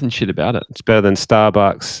sick. There's nothing shit about it. It's better than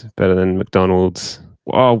Starbucks, better than McDonald's.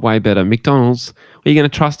 Oh, way better. McDonald's. Are you going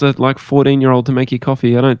to trust a 14-year-old to make you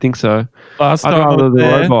coffee? I don't think so. Last time I was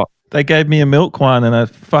there, they gave me a milk one and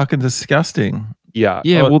it's fucking disgusting. Yeah.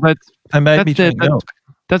 Yeah, well, they made me drink milk.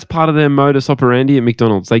 That's part of their modus operandi at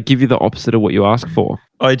McDonald's. They give you the opposite of what you ask for.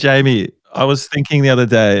 Oh, Jamie, I was thinking the other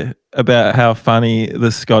day about how funny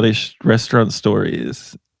the Scottish restaurant story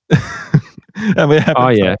is. And we haven't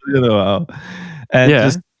talked in a while.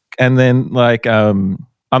 And then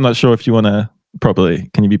I'm not sure if you want to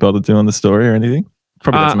can you be bothered doing the story or anything?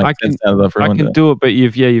 Probably doesn't make sense out of everyone. I can do it, but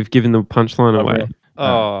you've given the punchline away. Really?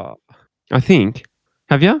 Oh. I think.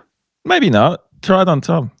 Have you? Maybe not. Try it on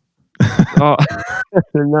Tom. Oh.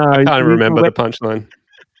 No. I can't remember the punchline.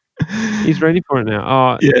 He's ready for it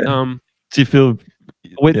now. Oh, yeah. Do you feel...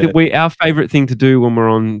 our favourite thing to do when we're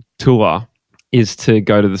on tour is to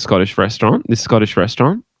go to this Scottish restaurant.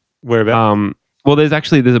 Whereabouts? Well, there's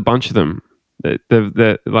a bunch of them.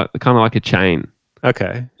 They're like kind of like a chain.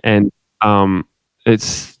 Okay. And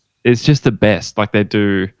it's just the best. Like they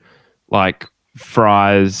do like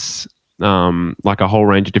fries, like a whole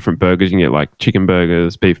range of different burgers. You can get like chicken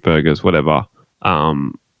burgers, beef burgers, whatever.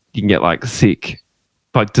 You can get like sick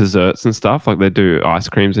like desserts and stuff. Like they do ice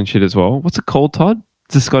creams and shit as well. What's it called, Todd?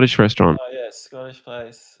 It's a Scottish restaurant. Oh yeah, Scottish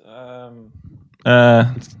place.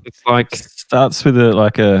 It's like starts with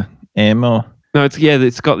a M or no,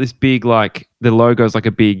 it's got this big like the logo's like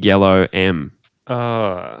a big yellow M.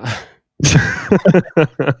 Oh.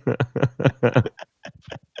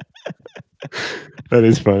 That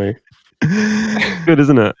is funny. Good,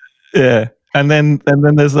 isn't it? Yeah. And then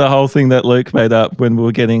there's the whole thing that Luke made up when we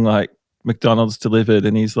were getting like McDonald's delivered,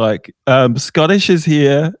 and he's like, Scottish is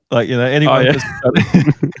here. Like, you know, anyone for Scottish.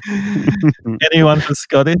 Anyone for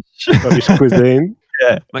Scottish cuisine.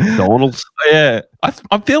 Yeah. McDonald's. Yeah.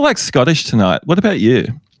 I feel like Scottish tonight. What about you?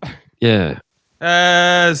 Yeah.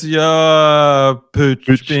 As your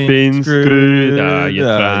pooch been screwed,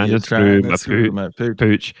 you're trying to screw my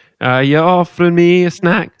pooch. You're offering me a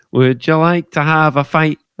snack. Would you like to have a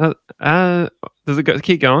fight? Does it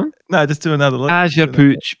keep going? No, just do another look. As your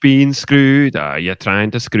pooch been screwed, you're trying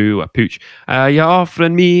to screw a pooch. You're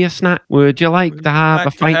offering me a snack. Would you like to have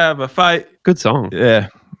a fight? Good song. Yeah,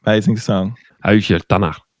 amazing song. How's your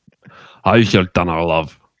dinner? How's your dinner,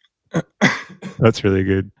 love? That's really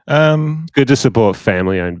good. Good to support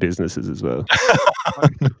family-owned businesses as well.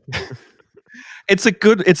 It's a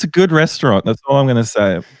good restaurant. That's all I'm going to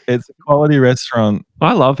say. It's a quality restaurant.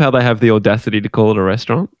 I love how they have the audacity to call it a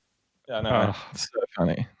restaurant. Yeah, I know. It's so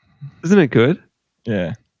funny. Isn't it good?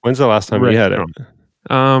 Yeah. When's the last time you had it?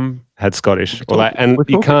 Had Scottish,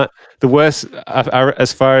 you can't. The worst,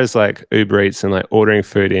 as far as like Uber Eats and like ordering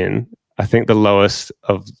food in, I think the lowest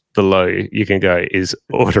of the low you can go is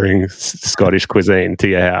ordering Scottish cuisine to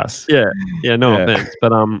your house. Yeah, no offense,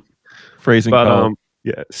 but freezing cold.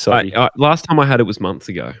 Yeah, sorry. Last time I had it was months,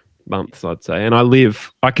 I'd say, and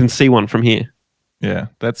I can see one from here. Yeah,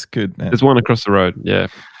 that's good, man. There's one across the road. Yeah,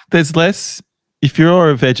 there's less. If you're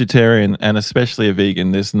a vegetarian and especially a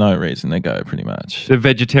vegan, there's no reason to go. Pretty much. The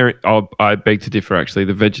vegetarian. Oh, I beg to differ. Actually,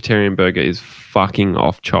 the vegetarian burger is fucking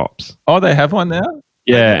off chops. Oh, they have one now.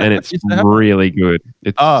 Yeah, and it's really good.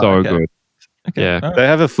 It's good. Okay. Yeah, they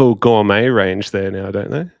have a full gourmet range there now, don't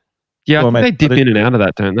they? Yeah, I think they dip in and out of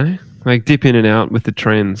that, don't they? Like dip in and out with the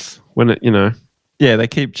trends when it, you know. Yeah, they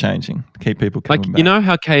keep changing, keep people coming back. You know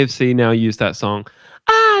how KFC now use that song,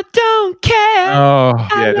 I don't care. Oh,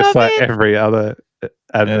 yeah, just like every other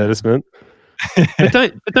advertisement. But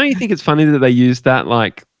don't you think it's funny that they use that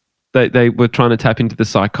like they were trying to tap into the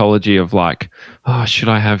psychology of like, oh, should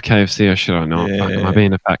I have KFC or should I not? Yeah, am I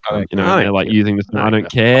being a fat guy? You know, they're like using this. I don't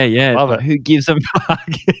care. Yeah, love it. Who gives a fuck?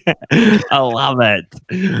 I love it.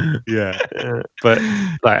 Yeah, but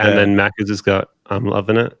like, and then Macca's has got I'm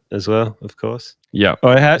loving it as well, of course. Yeah.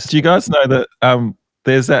 Do you guys know that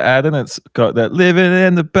there's that ad and it's got that living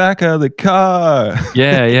in the back of the car?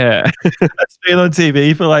 Yeah. It's been on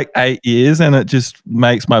TV for like 8 years and it just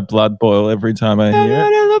makes my blood boil every time I hear it.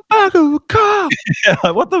 In the back of the car. Yeah,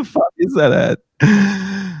 like, what the fuck is that ad?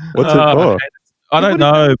 What's it for? I don't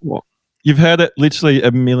know. You've heard it literally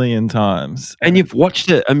a million times. And you've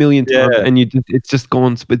watched it a million times and it's just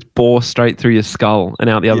gone, it's bore straight through your skull and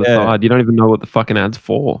out the other side. You don't even know what the fucking ad's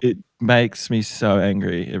for. It makes me so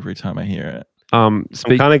angry every time I hear it. I'm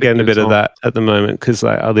kind of getting a bit of that at the moment because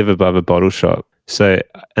like I live above a bottle shop,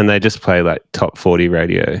 and they just play like top 40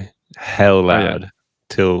 radio hell loud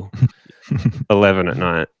till 11 at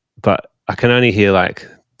night, but I can only hear like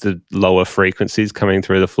the lower frequencies coming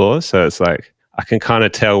through the floor, so it's like I can kind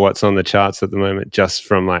of tell what's on the charts at the moment just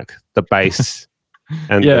from like the bass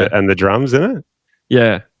and the drums in it.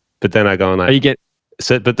 Yeah, but then I go on like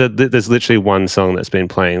there's literally one song that's been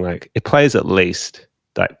playing, like it plays at least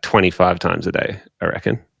like 25 times a day, I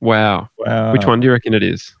reckon. Wow. Which one do you reckon it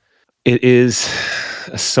is? It is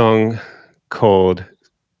a song called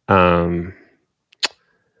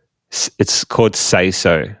it's called Say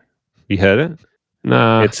So. You heard it?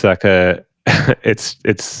 No. It's like it's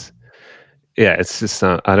just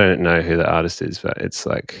I don't know who the artist is, but it's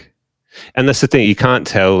like, and that's the thing, you can't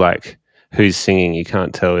tell like who's singing. You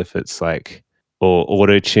can't tell if it's like or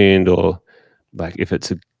auto-tuned or like if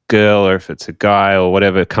it's a girl or if it's a guy or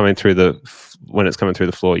whatever coming through when it's coming through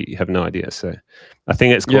the floor. You have no idea. So I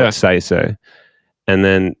think it's called Say So. And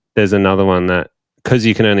then there's another one that, because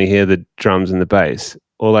you can only hear the drums and the bass,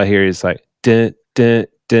 all I hear is like dun, dun,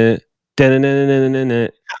 dun, dun, dun, dun, dun, dun, dun.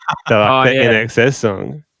 The INXS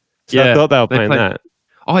song. So I thought they were playing that.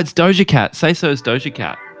 Oh, it's Doja Cat. Say So's Doja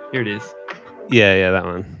Cat. Here it is. Yeah, that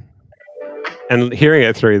one. And hearing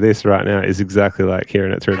it through this right now is exactly like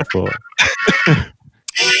hearing it through the floor.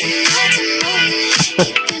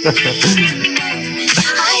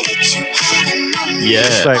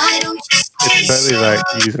 Yeah. It's totally like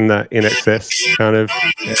using that In Excess kind of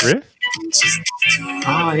riff.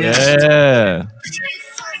 Oh, yeah.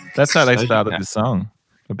 That's how they started the song.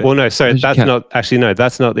 Well, no, sorry, that's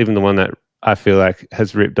not even the one that I feel like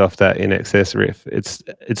has ripped off that In Excess riff. It's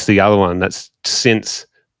the other one that's since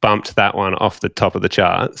bumped that one off the top of the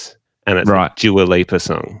charts, and it's a Dua Lipa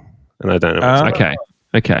song, and I don't know what's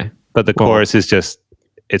okay. But the chorus is just,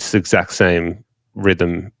 it's the exact same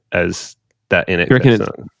rhythm as that In Excess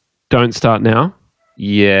song. Don't Start Now?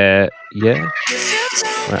 Yeah. Wait, I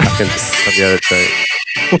can have the other two.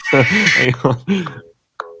 Hang on.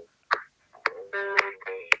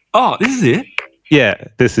 Oh, this is it? Yeah,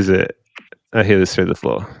 this is it. I hear this through the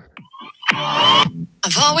floor.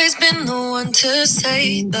 I've always been the one to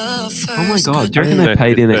say the first. Oh my God, do you reckon they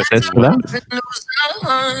paid In Excess for that? Do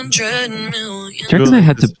you reckon they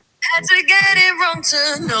had to get it wrong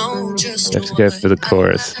to know just you have to go for the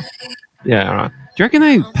chorus. Yeah, all right. Do you reckon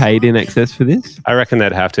they paid In Excess for this? I reckon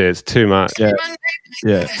they'd have to. It's too much. Yeah.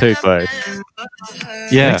 Too close.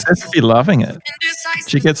 Yeah. Excess would be loving it.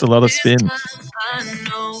 She gets a lot of spin. I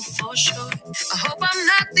hope I'm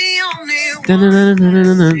not the only one.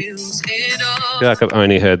 I feel like I've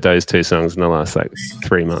only heard those two songs in the last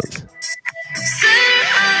 3 months.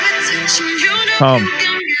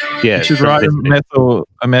 Yeah, you should write a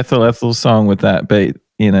methyl ethyl song with that beat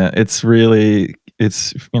in it. It's really,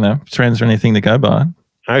 trends are anything to go by.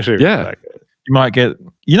 Actually, yeah. Like it. You might get,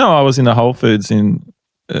 I was in a Whole Foods in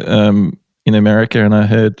America, and I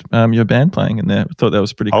heard your band playing in there. I thought that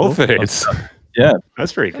was pretty cool. Whole Foods? Yeah.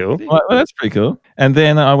 That's pretty cool. Well, that's pretty cool. And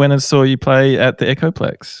then I went and saw you play at the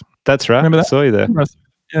Echoplex. That's right. Remember that? I saw you there.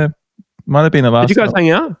 Yeah. Might have been the last. Did you guys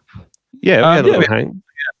hang out? Yeah, we had a little hang.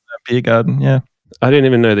 Beer garden, yeah. I didn't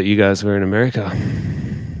even know that you guys were in America.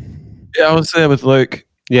 Yeah, I was there with Luke.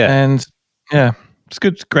 Yeah. And yeah, it's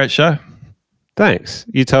good. Great show. Thanks.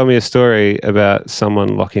 You told me a story about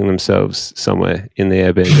someone locking themselves somewhere in the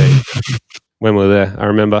Airbnb when we were there. I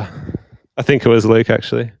remember. I think it was Luke,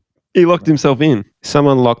 actually. He locked himself in.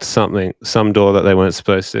 Someone locked some door that they weren't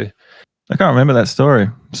supposed to. I can't remember that story.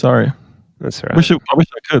 Sorry. That's all right. I wish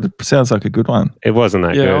I could. It sounds like a good one. It wasn't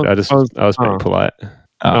that good. I was being polite.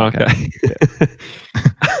 Oh, okay.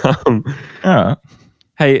 All right.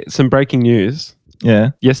 Hey, some breaking news.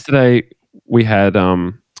 Yeah. Yesterday we had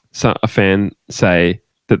a fan say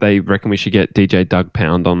that they reckon we should get DJ Doug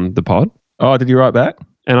Pound on the pod. Oh, did you write back?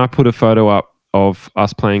 And I put a photo up of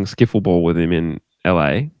us playing skiffle ball with him in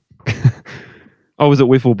LA. Oh, was it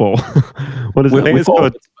wiffle ball? What is it? It's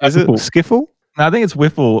called, is it skiffle? No, I think it's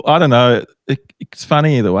wiffle. I don't know. It's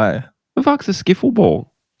funny either way. The fuck's a skiffle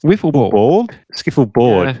ball? Wiffle ball. Board? Skiffle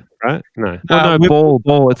board, right? No. Well, no,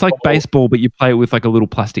 ball. It's like baseball, but you play it with like a little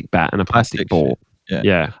plastic bat and a plastic ball.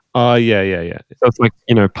 Yeah. Oh, yeah. So it's like,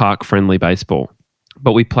 park-friendly baseball.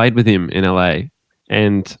 But we played with him in LA.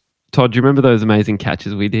 And Todd, do you remember those amazing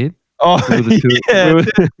catches we did? Oh, we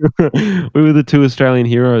were the two Australian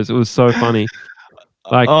heroes. It was so funny.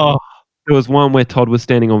 There was one where Todd was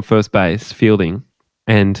standing on first base fielding,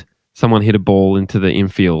 and someone hit a ball into the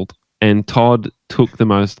infield, and Todd took the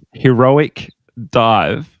most heroic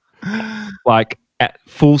dive, like at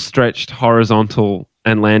full stretched horizontal,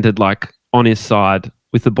 and landed like on his side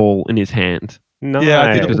with the ball in his hand. Nice. Yeah,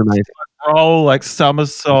 I did it was amazing. Roll like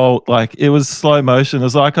somersault, like it was slow motion. It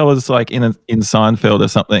was like I was like in Seinfeld or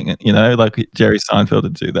something, like Jerry Seinfeld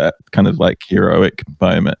would do that kind of like heroic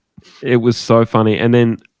moment. It was so funny. And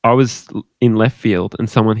then I was in left field and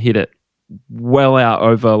someone hit it well out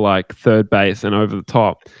over like third base and over the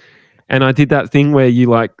top. And I did that thing where you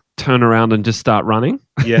like turn around and just start running.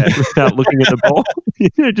 Yeah. Without looking at the ball.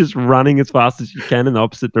 Just running as fast as you can in the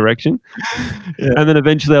opposite direction. Yeah. And then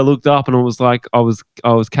eventually I looked up and it was like I was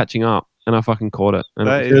catching up and I fucking caught it. And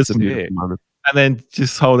that it was is a beautiful moment. And then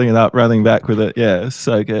just holding it up, running back with it. Yeah, it's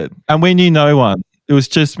so good. And we knew no one. It was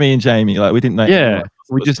just me and Jamie. Like we didn't know. Yeah.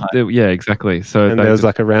 We just exactly. So and there was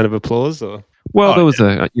like a round of applause, or there was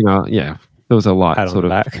there was a light sort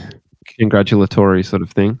of congratulatory sort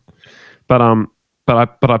of thing. But I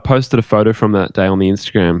posted a photo from that day on the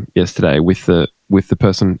Instagram yesterday with the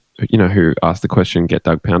person who asked the question, get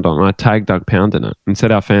Doug Pound on, and I tagged Doug Pound in it and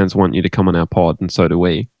said our fans want you to come on our pod, and so do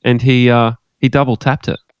we. And he double tapped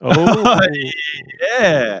it. Oh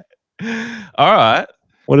yeah. All right.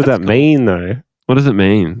 What does that mean though? What does it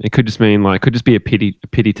mean? It could just mean could just be a pity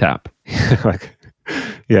tap.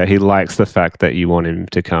 He likes the fact that you want him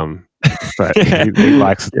to come But he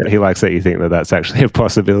likes that you think that that's actually a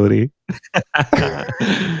possibility.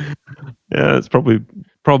 Yeah, it's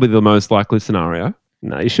probably the most likely scenario.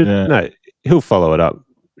 No, you should. Yeah. No, he'll follow it up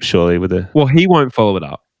surely with a. Well, he won't follow it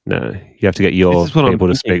up. No, you have to get your people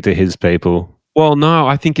to speak to his people. Well, no,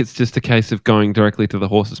 I think it's just a case of going directly to the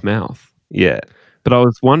horse's mouth. Yeah, but I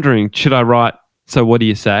was wondering, should I write? So what do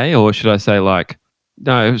you say, or should I say like,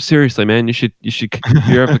 no, seriously, man, you should.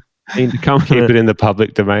 You're ever keen to come keep it in the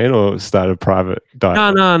public domain or start a private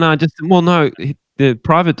dialogue? No. The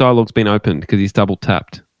private dialogue's been opened because he's double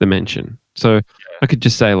tapped the mention. So I could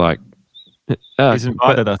just say like, he's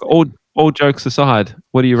invited us. All jokes aside,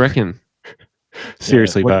 what do you reckon?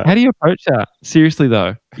 Seriously, but how do you approach that? Seriously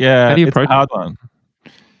though, how do you approach a hard one?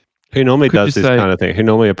 Who normally does this kind of thing? Who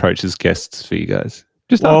normally approaches guests for you guys?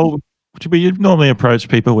 We normally approach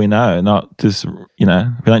people we know, not just we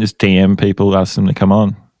don't just DM people, ask them to come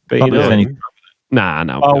on. But you know,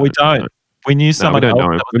 no. We don't. We knew someone. We don't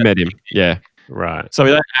know him. We met him. Yeah, right. So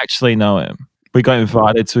we don't actually know him. We got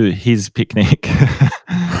invited to his picnic.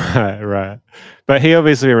 Right. But he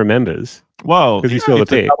obviously remembers. Well, because he saw the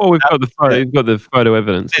pic. Well, we've got the photo. We've got the photo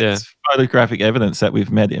evidence. It's photographic evidence that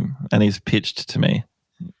we've met him, and he's pitched to me.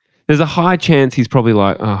 There's a high chance he's probably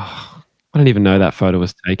like, oh, I don't even know that photo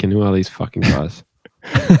was taken. Who are these fucking guys?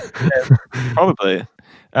 Probably.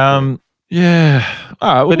 Yeah.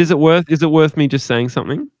 All right, well, but is it worth me just saying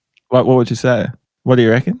something? What would you say? What do you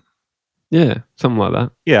reckon? Yeah, something like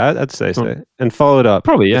that. Yeah, I'd say so. And follow it up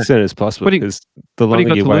probably as soon as possible, because the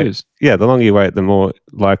longer you wait, the longer you wait, the more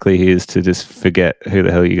likely he is to just forget who the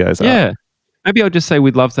hell you guys are. Yeah, maybe I'll just say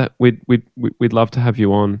we'd love to have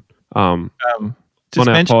you on. Just on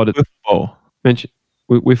our mention pod. wiffle ball. Mention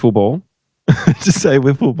wiffle ball. Just say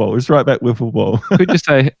wiffle ball. Just write back wiffle ball. Could just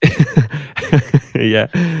say, yeah.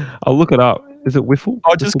 I'll look it up. Is it wiffle?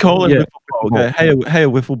 I'll just call it wiffle ball. Okay. Hey, a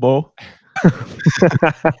wiffle ball.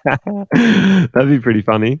 That'd be pretty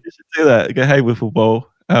funny. You should do that. Go, hey, wiffle ball.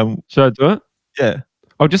 Should I do it? Yeah.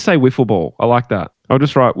 I'll just say wiffle ball. I like that. I'll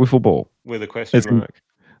just write wiffle ball with a question mark.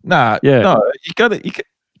 No, you got to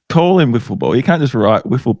call him wiffle ball. You can't just write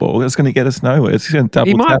wiffle ball. That's going to get us nowhere. It's going to double.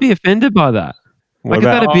 He might be offended by that. Like, is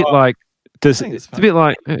that a bit like? It's a bit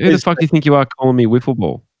like, who the fuck do you think you are calling me wiffle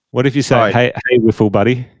ball? What if you say, hey, wiffle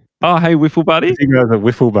buddy? Oh, hey, wiffle buddy. You guys are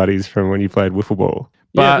wiffle buddies from when you played wiffle ball.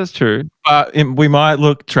 Yeah, that's true. But we might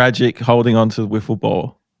look tragic holding on to the wiffle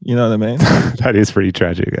ball. You know what I mean? That is pretty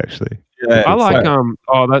tragic, actually. Yeah, I like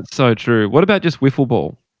Oh, that's so true. What about just wiffle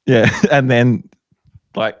ball? Yeah, and then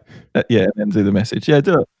and then do the message. Yeah,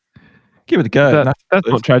 do it. Give it a go. That's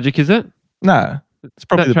not tragic, is it? No, it's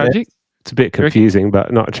probably the tragic. Best. It's a bit confusing,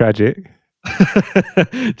 but not tragic.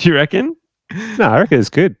 Do you reckon? No, I reckon it's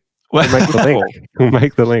good. We'll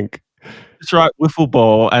make the link. Just write wiffle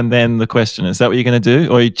ball and then the question. Is that what you're going to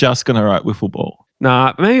do? Or are you just going to write wiffle ball?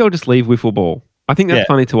 Nah, maybe I'll just leave wiffle ball. I think that's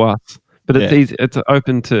funny to us. But it's easy. It's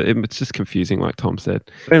open to. It's just confusing, like Tom said.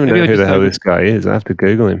 I don't even know who the hell this guy is. I have to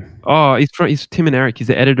Google him. Oh, he's Tim and Eric. He's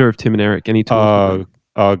the editor of Tim and Eric, and he talks.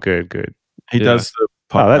 Oh, good. He does the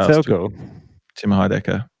podcast. That's how cool. Tim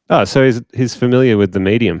Heidecker. Oh, so he's familiar with the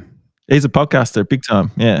medium. He's a podcaster, big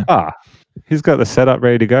time. Yeah. He's got the setup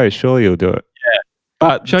ready to go. Surely he'll do it. Yeah.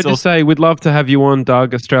 But should I just say we'd love to have you on,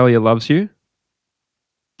 Doug? Australia loves you.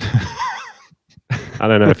 I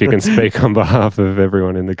don't know if you can speak on behalf of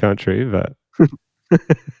everyone in the country, but what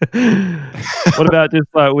about just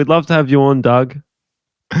like we'd love to have you on, Doug?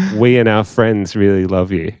 We and our friends really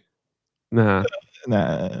love you. Nah.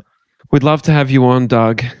 We'd love to have you on,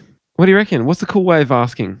 Doug. What do you reckon? What's the cool way of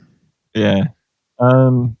asking? Yeah.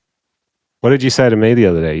 What did you say to me the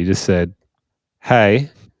other day? You just said, "Hey,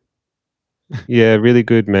 yeah, really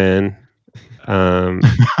good, man.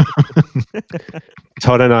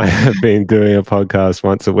 Todd and I have been doing a podcast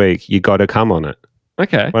once a week. You got to come on it."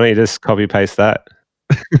 Okay. Why don't you just copy paste that?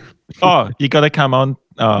 Oh, you got to come on.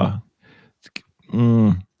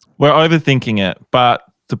 We're overthinking it, but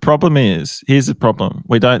the problem is, here's the problem: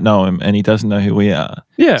 we don't know him, and he doesn't know who we are.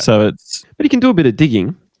 Yeah. So but he can do a bit of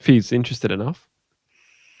digging if he's interested enough.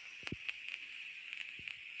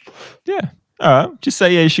 Yeah. All right. Just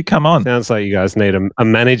say, yeah, you should come on. Sounds like you guys need a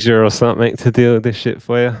manager or something to deal with this shit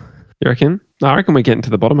for you. You reckon? No, I reckon we're getting to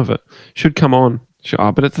the bottom of it. Should come on.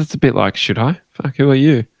 But it's a bit like, should I? Fuck, who are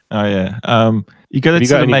you? Oh, yeah. You got to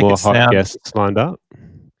sort of make more it hot sound... guests lined up?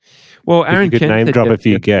 Well, Aaron Kent name drop a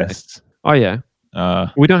few guests. Oh, yeah.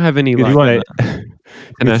 We don't have any like...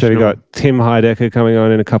 So we got Tim Heidecker coming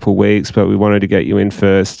on in a couple of weeks, but we wanted to get you in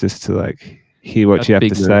first just to like hear what you have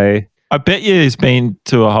to say. I bet you he's been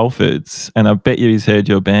to a Whole Foods, and I bet you he's heard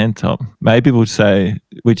your band, Tom. Maybe we'll say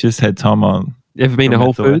we just had Tom on. You ever been to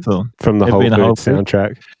Whole Foods? From the Whole Foods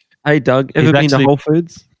soundtrack. Hey, Doug, ever been to Whole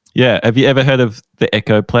Foods? Yeah. Have you ever heard of the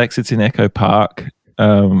Echoplex? It's in Echo Park.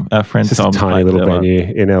 Our friend It's Tom. Just a tiny little venue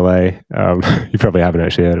in LA. You probably haven't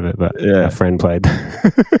actually heard of it, but a friend played.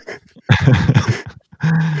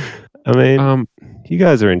 I mean, you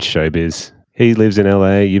guys are in showbiz. He lives in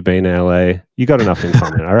LA. You've been to LA. You got enough in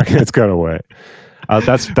common. I reckon it's going to work.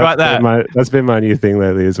 That's been my new thing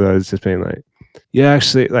lately as well. It's just been like, yeah,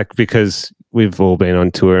 actually, like, because we've all been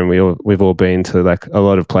on tour and we've all been to like a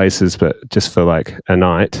lot of places, but just for like a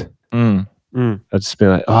night. I'd just be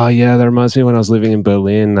like, oh yeah, that reminds me when I was living in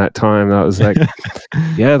Berlin that time. That was like,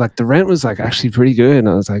 yeah, like the rent was like actually pretty good. And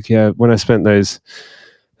I was like, yeah, when I spent those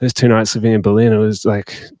 2 nights living in Berlin, it was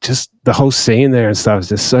like just the whole scene there and stuff was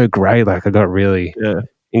just so great. Like I got really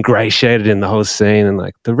ingratiated in the whole scene, and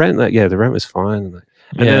like the rent was fine.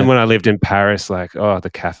 And then when I lived in Paris, like,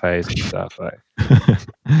 the cafes and stuff. Like,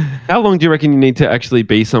 how long do you reckon you need to actually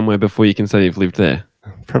be somewhere before you can say you've lived there?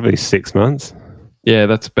 Probably 6 months. Yeah,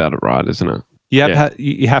 that's about it, right? Isn't it?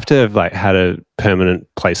 You have to have like had a permanent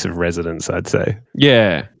place of residence, I'd say.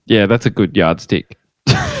 Yeah, that's a good yardstick.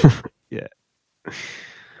 Yeah.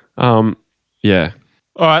 Yeah.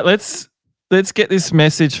 All right, let's get this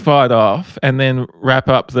message fired off and then wrap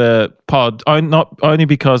up the pod. Not only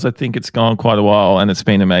because I think it's gone quite a while and it's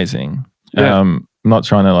been amazing. Yeah. I'm not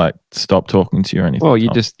trying to like stop talking to you or anything. Well, you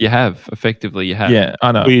have. Yeah,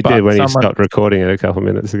 I know. Well, you did when you stopped recording it a couple of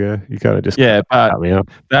minutes ago. You kind of just cut me up.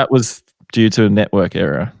 That was due to a network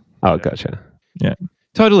error. Oh, gotcha. Yeah.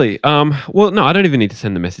 Totally. Well, no, I don't even need to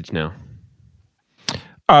send the message now.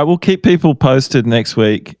 All right, we'll keep people posted next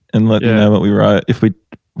week and let you know what we wrote, if we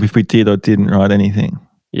did or didn't write anything.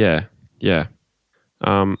 Yeah.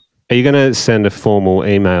 Are you going to send a formal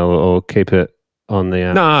email or keep it on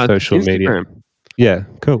the social Instagram media? Yeah,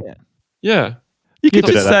 cool. Yeah. You could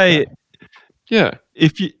just say, yeah,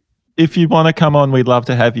 if you want to come on, we'd love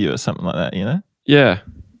to have you or something like that, you know? Yeah.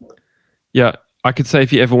 Yeah. I could say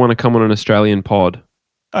if you ever want to come on an Australian pod.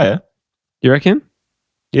 Oh, yeah. You reckon?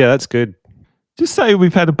 Yeah, that's good. Just say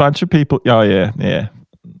we've had a bunch of people. Oh, yeah.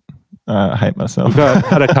 I hate myself. We've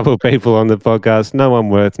had a couple of people on the podcast. No one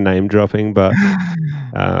worth name dropping, but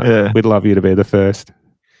we'd love you to be the first.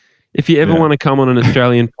 If you ever want to come on an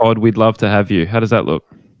Australian pod, we'd love to have you. How does that look?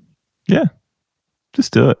 Yeah.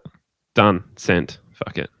 Just do it. Done. Sent.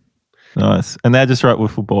 Fuck it. Nice. And now just write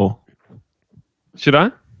wiffle ball. Should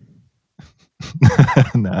I?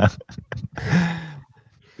 Nah.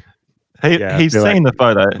 He's seen the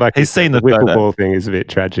photo. Like he's seen the wiffle photo. ball thing is a bit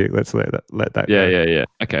tragic. Let's let that go. Yeah.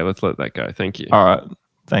 Okay, let's let that go. Thank you. All right.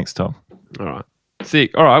 Thanks, Tom. All right.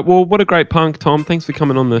 Sick. All right. Well, what a great punk, Tom. Thanks for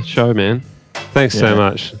coming on the show, man. Thanks so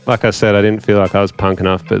much. Like I said, I didn't feel like I was punk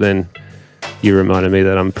enough, but then you reminded me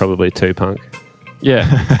that I'm probably too punk. Yeah.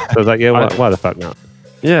 So I was like, yeah, why the fuck not?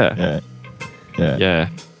 Yeah.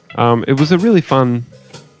 It was a really fun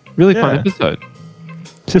episode.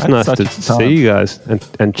 It's just nice to see you guys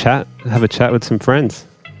and chat, have a chat with some friends.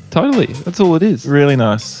 Totally. That's all it is. Really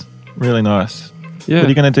nice. Really nice. Yeah. What are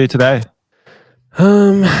you going to do today? What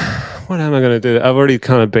am I going to do? I've already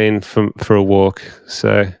kind of been for a walk,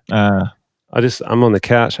 so I'm on the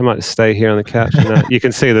couch. I might just stay here on the couch. And, you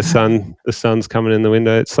can see the sun. The sun's coming in the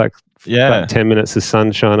window. It's like 10 minutes of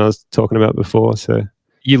sunshine I was talking about before. So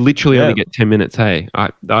you literally only get 10 minutes. Hey,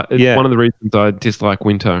 it's one of the reasons I dislike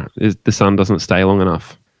winter is the sun doesn't stay long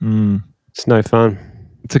enough. It's no fun.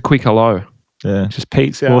 It's a quick hello. Yeah, just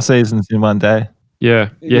peaks out. 4 seasons in one day. Yeah,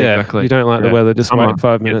 exactly. You don't like the weather? Just wait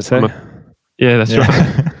 5 minutes. Hey? Yeah, that's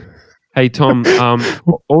right. Hey, Tom,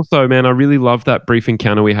 also, man, I really loved that brief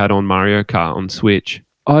encounter we had on Mario Kart on Switch.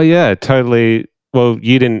 Oh, yeah, totally. Well,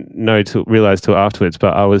 you didn't realize till afterwards,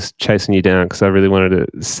 but I was chasing you down because I really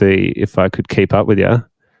wanted to see if I could keep up with you.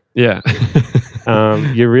 Yeah.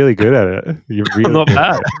 You're really good at it. You're really not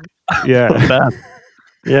bad. Yeah. Not bad.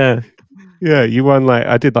 Yeah. Yeah, you won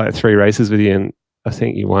I did 3 races with you, and I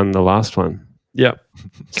think you won the last one. Yeah.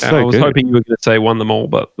 So I was hoping you were going to say won them all,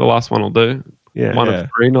 but the last one will do. Yeah. 1 of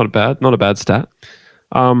 3, not a bad stat.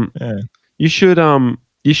 You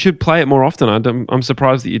should play it more often. I'm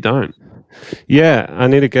surprised that you don't. Yeah, I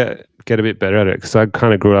need to get a bit better at it because I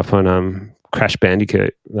kind of grew up on Crash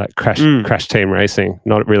Bandicoot, like Crash Team Racing.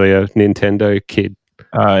 Not really a Nintendo kid.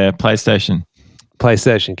 Oh yeah, PlayStation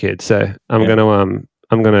kid. So I'm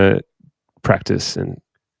gonna practice. And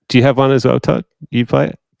do you have one as well, Todd? You play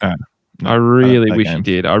it? I really wish you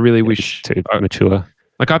did. I really wish too mature.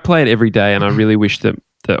 Like I play it every day, and I really wish that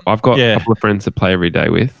I've got a couple of friends that play every day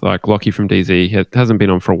with, like Lockie from DZ hasn't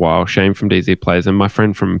been on for a while. Shane from DZ plays, and my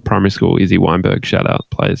friend from primary school, Izzy Weinberg, shout out,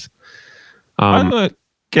 plays. I don't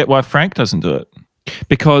get why Frank doesn't do it.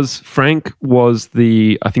 Because Frank was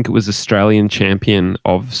I think it was Australian champion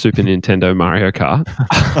of Super Nintendo Mario Kart.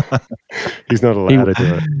 He's not allowed to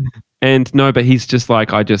do it. And no, but he's just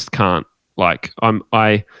like, I just can't. Like,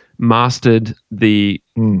 I mastered the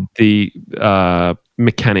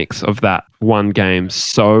mechanics of that one game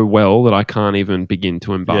so well that I can't even begin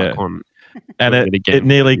to embark on. And it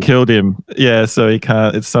nearly killed him. Yeah, so he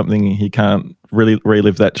can't. It's something he can't really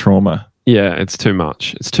relive that trauma. Yeah, it's too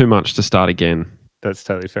much. It's too much to start again. That's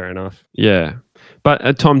totally fair enough. Yeah,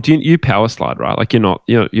 but Tom, do you power slide, right? Like you're not.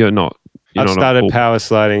 I've started power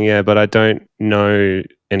sliding, yeah, but I don't know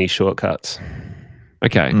any shortcuts.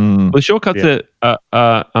 Okay. Well, the shortcuts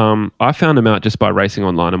I found them out just by racing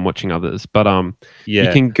online and watching others. But you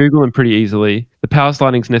can Google them pretty easily. The power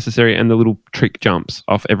sliding's necessary, and the little trick jumps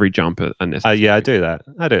off every jump are necessary. Yeah, I do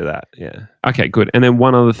that. Yeah. Okay, good. And then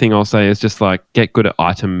one other thing I'll say is just like get good at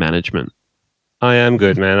item management. I am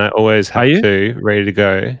good, man. I always have two ready to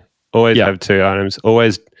go. Always have 2 items.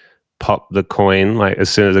 Always pop the coin like as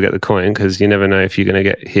soon as I get the coin, because you never know if you're going to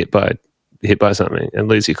get hit by something and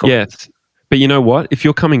lose your coin. Yes. But you know what? If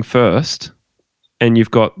you're coming first and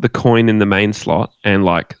you've got the coin in the main slot and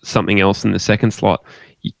like something else in the second slot,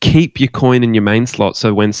 you keep your coin in your main slot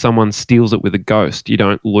so when someone steals it with a ghost, you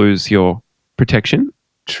don't lose your protection.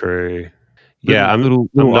 True. Yeah, I'm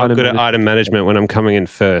not good at item management when I'm coming in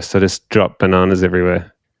first. I just drop bananas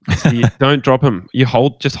everywhere. So you don't drop them.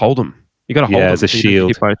 Just hold them. You got to hold them. As a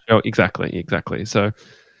shield. Exactly. So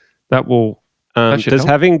that will... does help.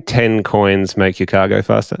 Having 10 coins make your car go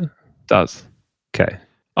faster? Does. Okay.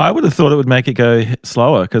 I would have thought it would make it go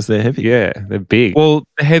slower because they're heavy. Yeah, they're big. Well,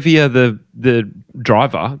 the heavier the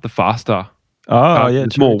driver, the faster.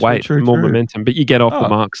 There's more weight, more momentum, but you get off the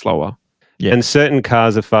mark slower. Yeah. And certain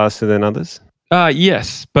cars are faster than others?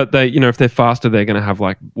 Yes, but they, if they're faster, they're going to have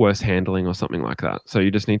like worse handling or something like that. So you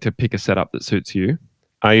just need to pick a setup that suits you.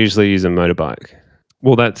 I usually use a motorbike.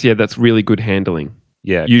 Well, that's really good handling.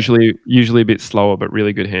 Yeah. Usually a bit slower, but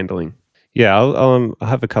really good handling. Yeah, I'll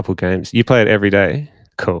have a couple games. You play it every day?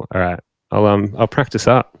 Cool. All right. I'll practice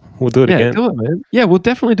up. We'll do it again. Yeah, do it, man. Yeah, we'll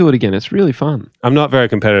definitely do it again. It's really fun. I'm not very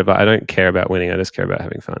competitive. I don't care about winning. I just care about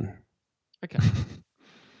having fun. Okay.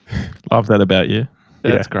 Love that about you.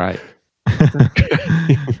 That's great. Okay.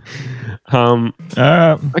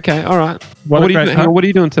 All right. What are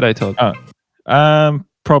you doing today, Todd?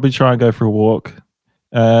 Probably try and go for a walk.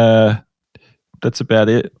 That's about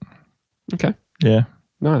it. Okay. Yeah.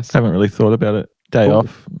 Nice. Haven't really thought about it. Day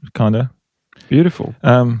off, kind of. Beautiful.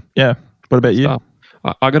 Yeah. What about you?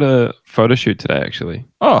 I got a photo shoot today, actually.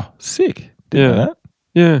 Oh, sick. Didn't know that.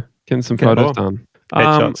 Yeah. Getting some photos done.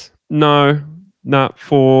 Headshots? No,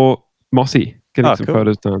 for Mossy. Getting some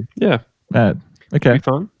photos done. Yeah. Mad. Okay. Be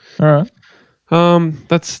fun. All right.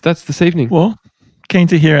 That's this evening. Well, keen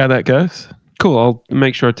to hear how that goes. Cool. I'll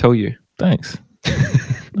make sure I tell you. Thanks.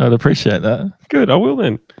 I'd appreciate that. Good. I will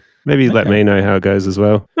then. Maybe let me know how it goes as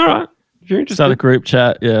well. All right. If you're interested. Start a group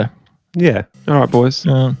chat. Yeah. Yeah. All right, boys.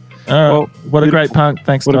 All right. Well, what a great punk.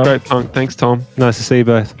 Thanks, Tom. What a great punk. Thanks, Tom. Nice to see you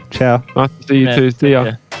both. Ciao. Nice to see you too. See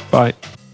ya. Bye.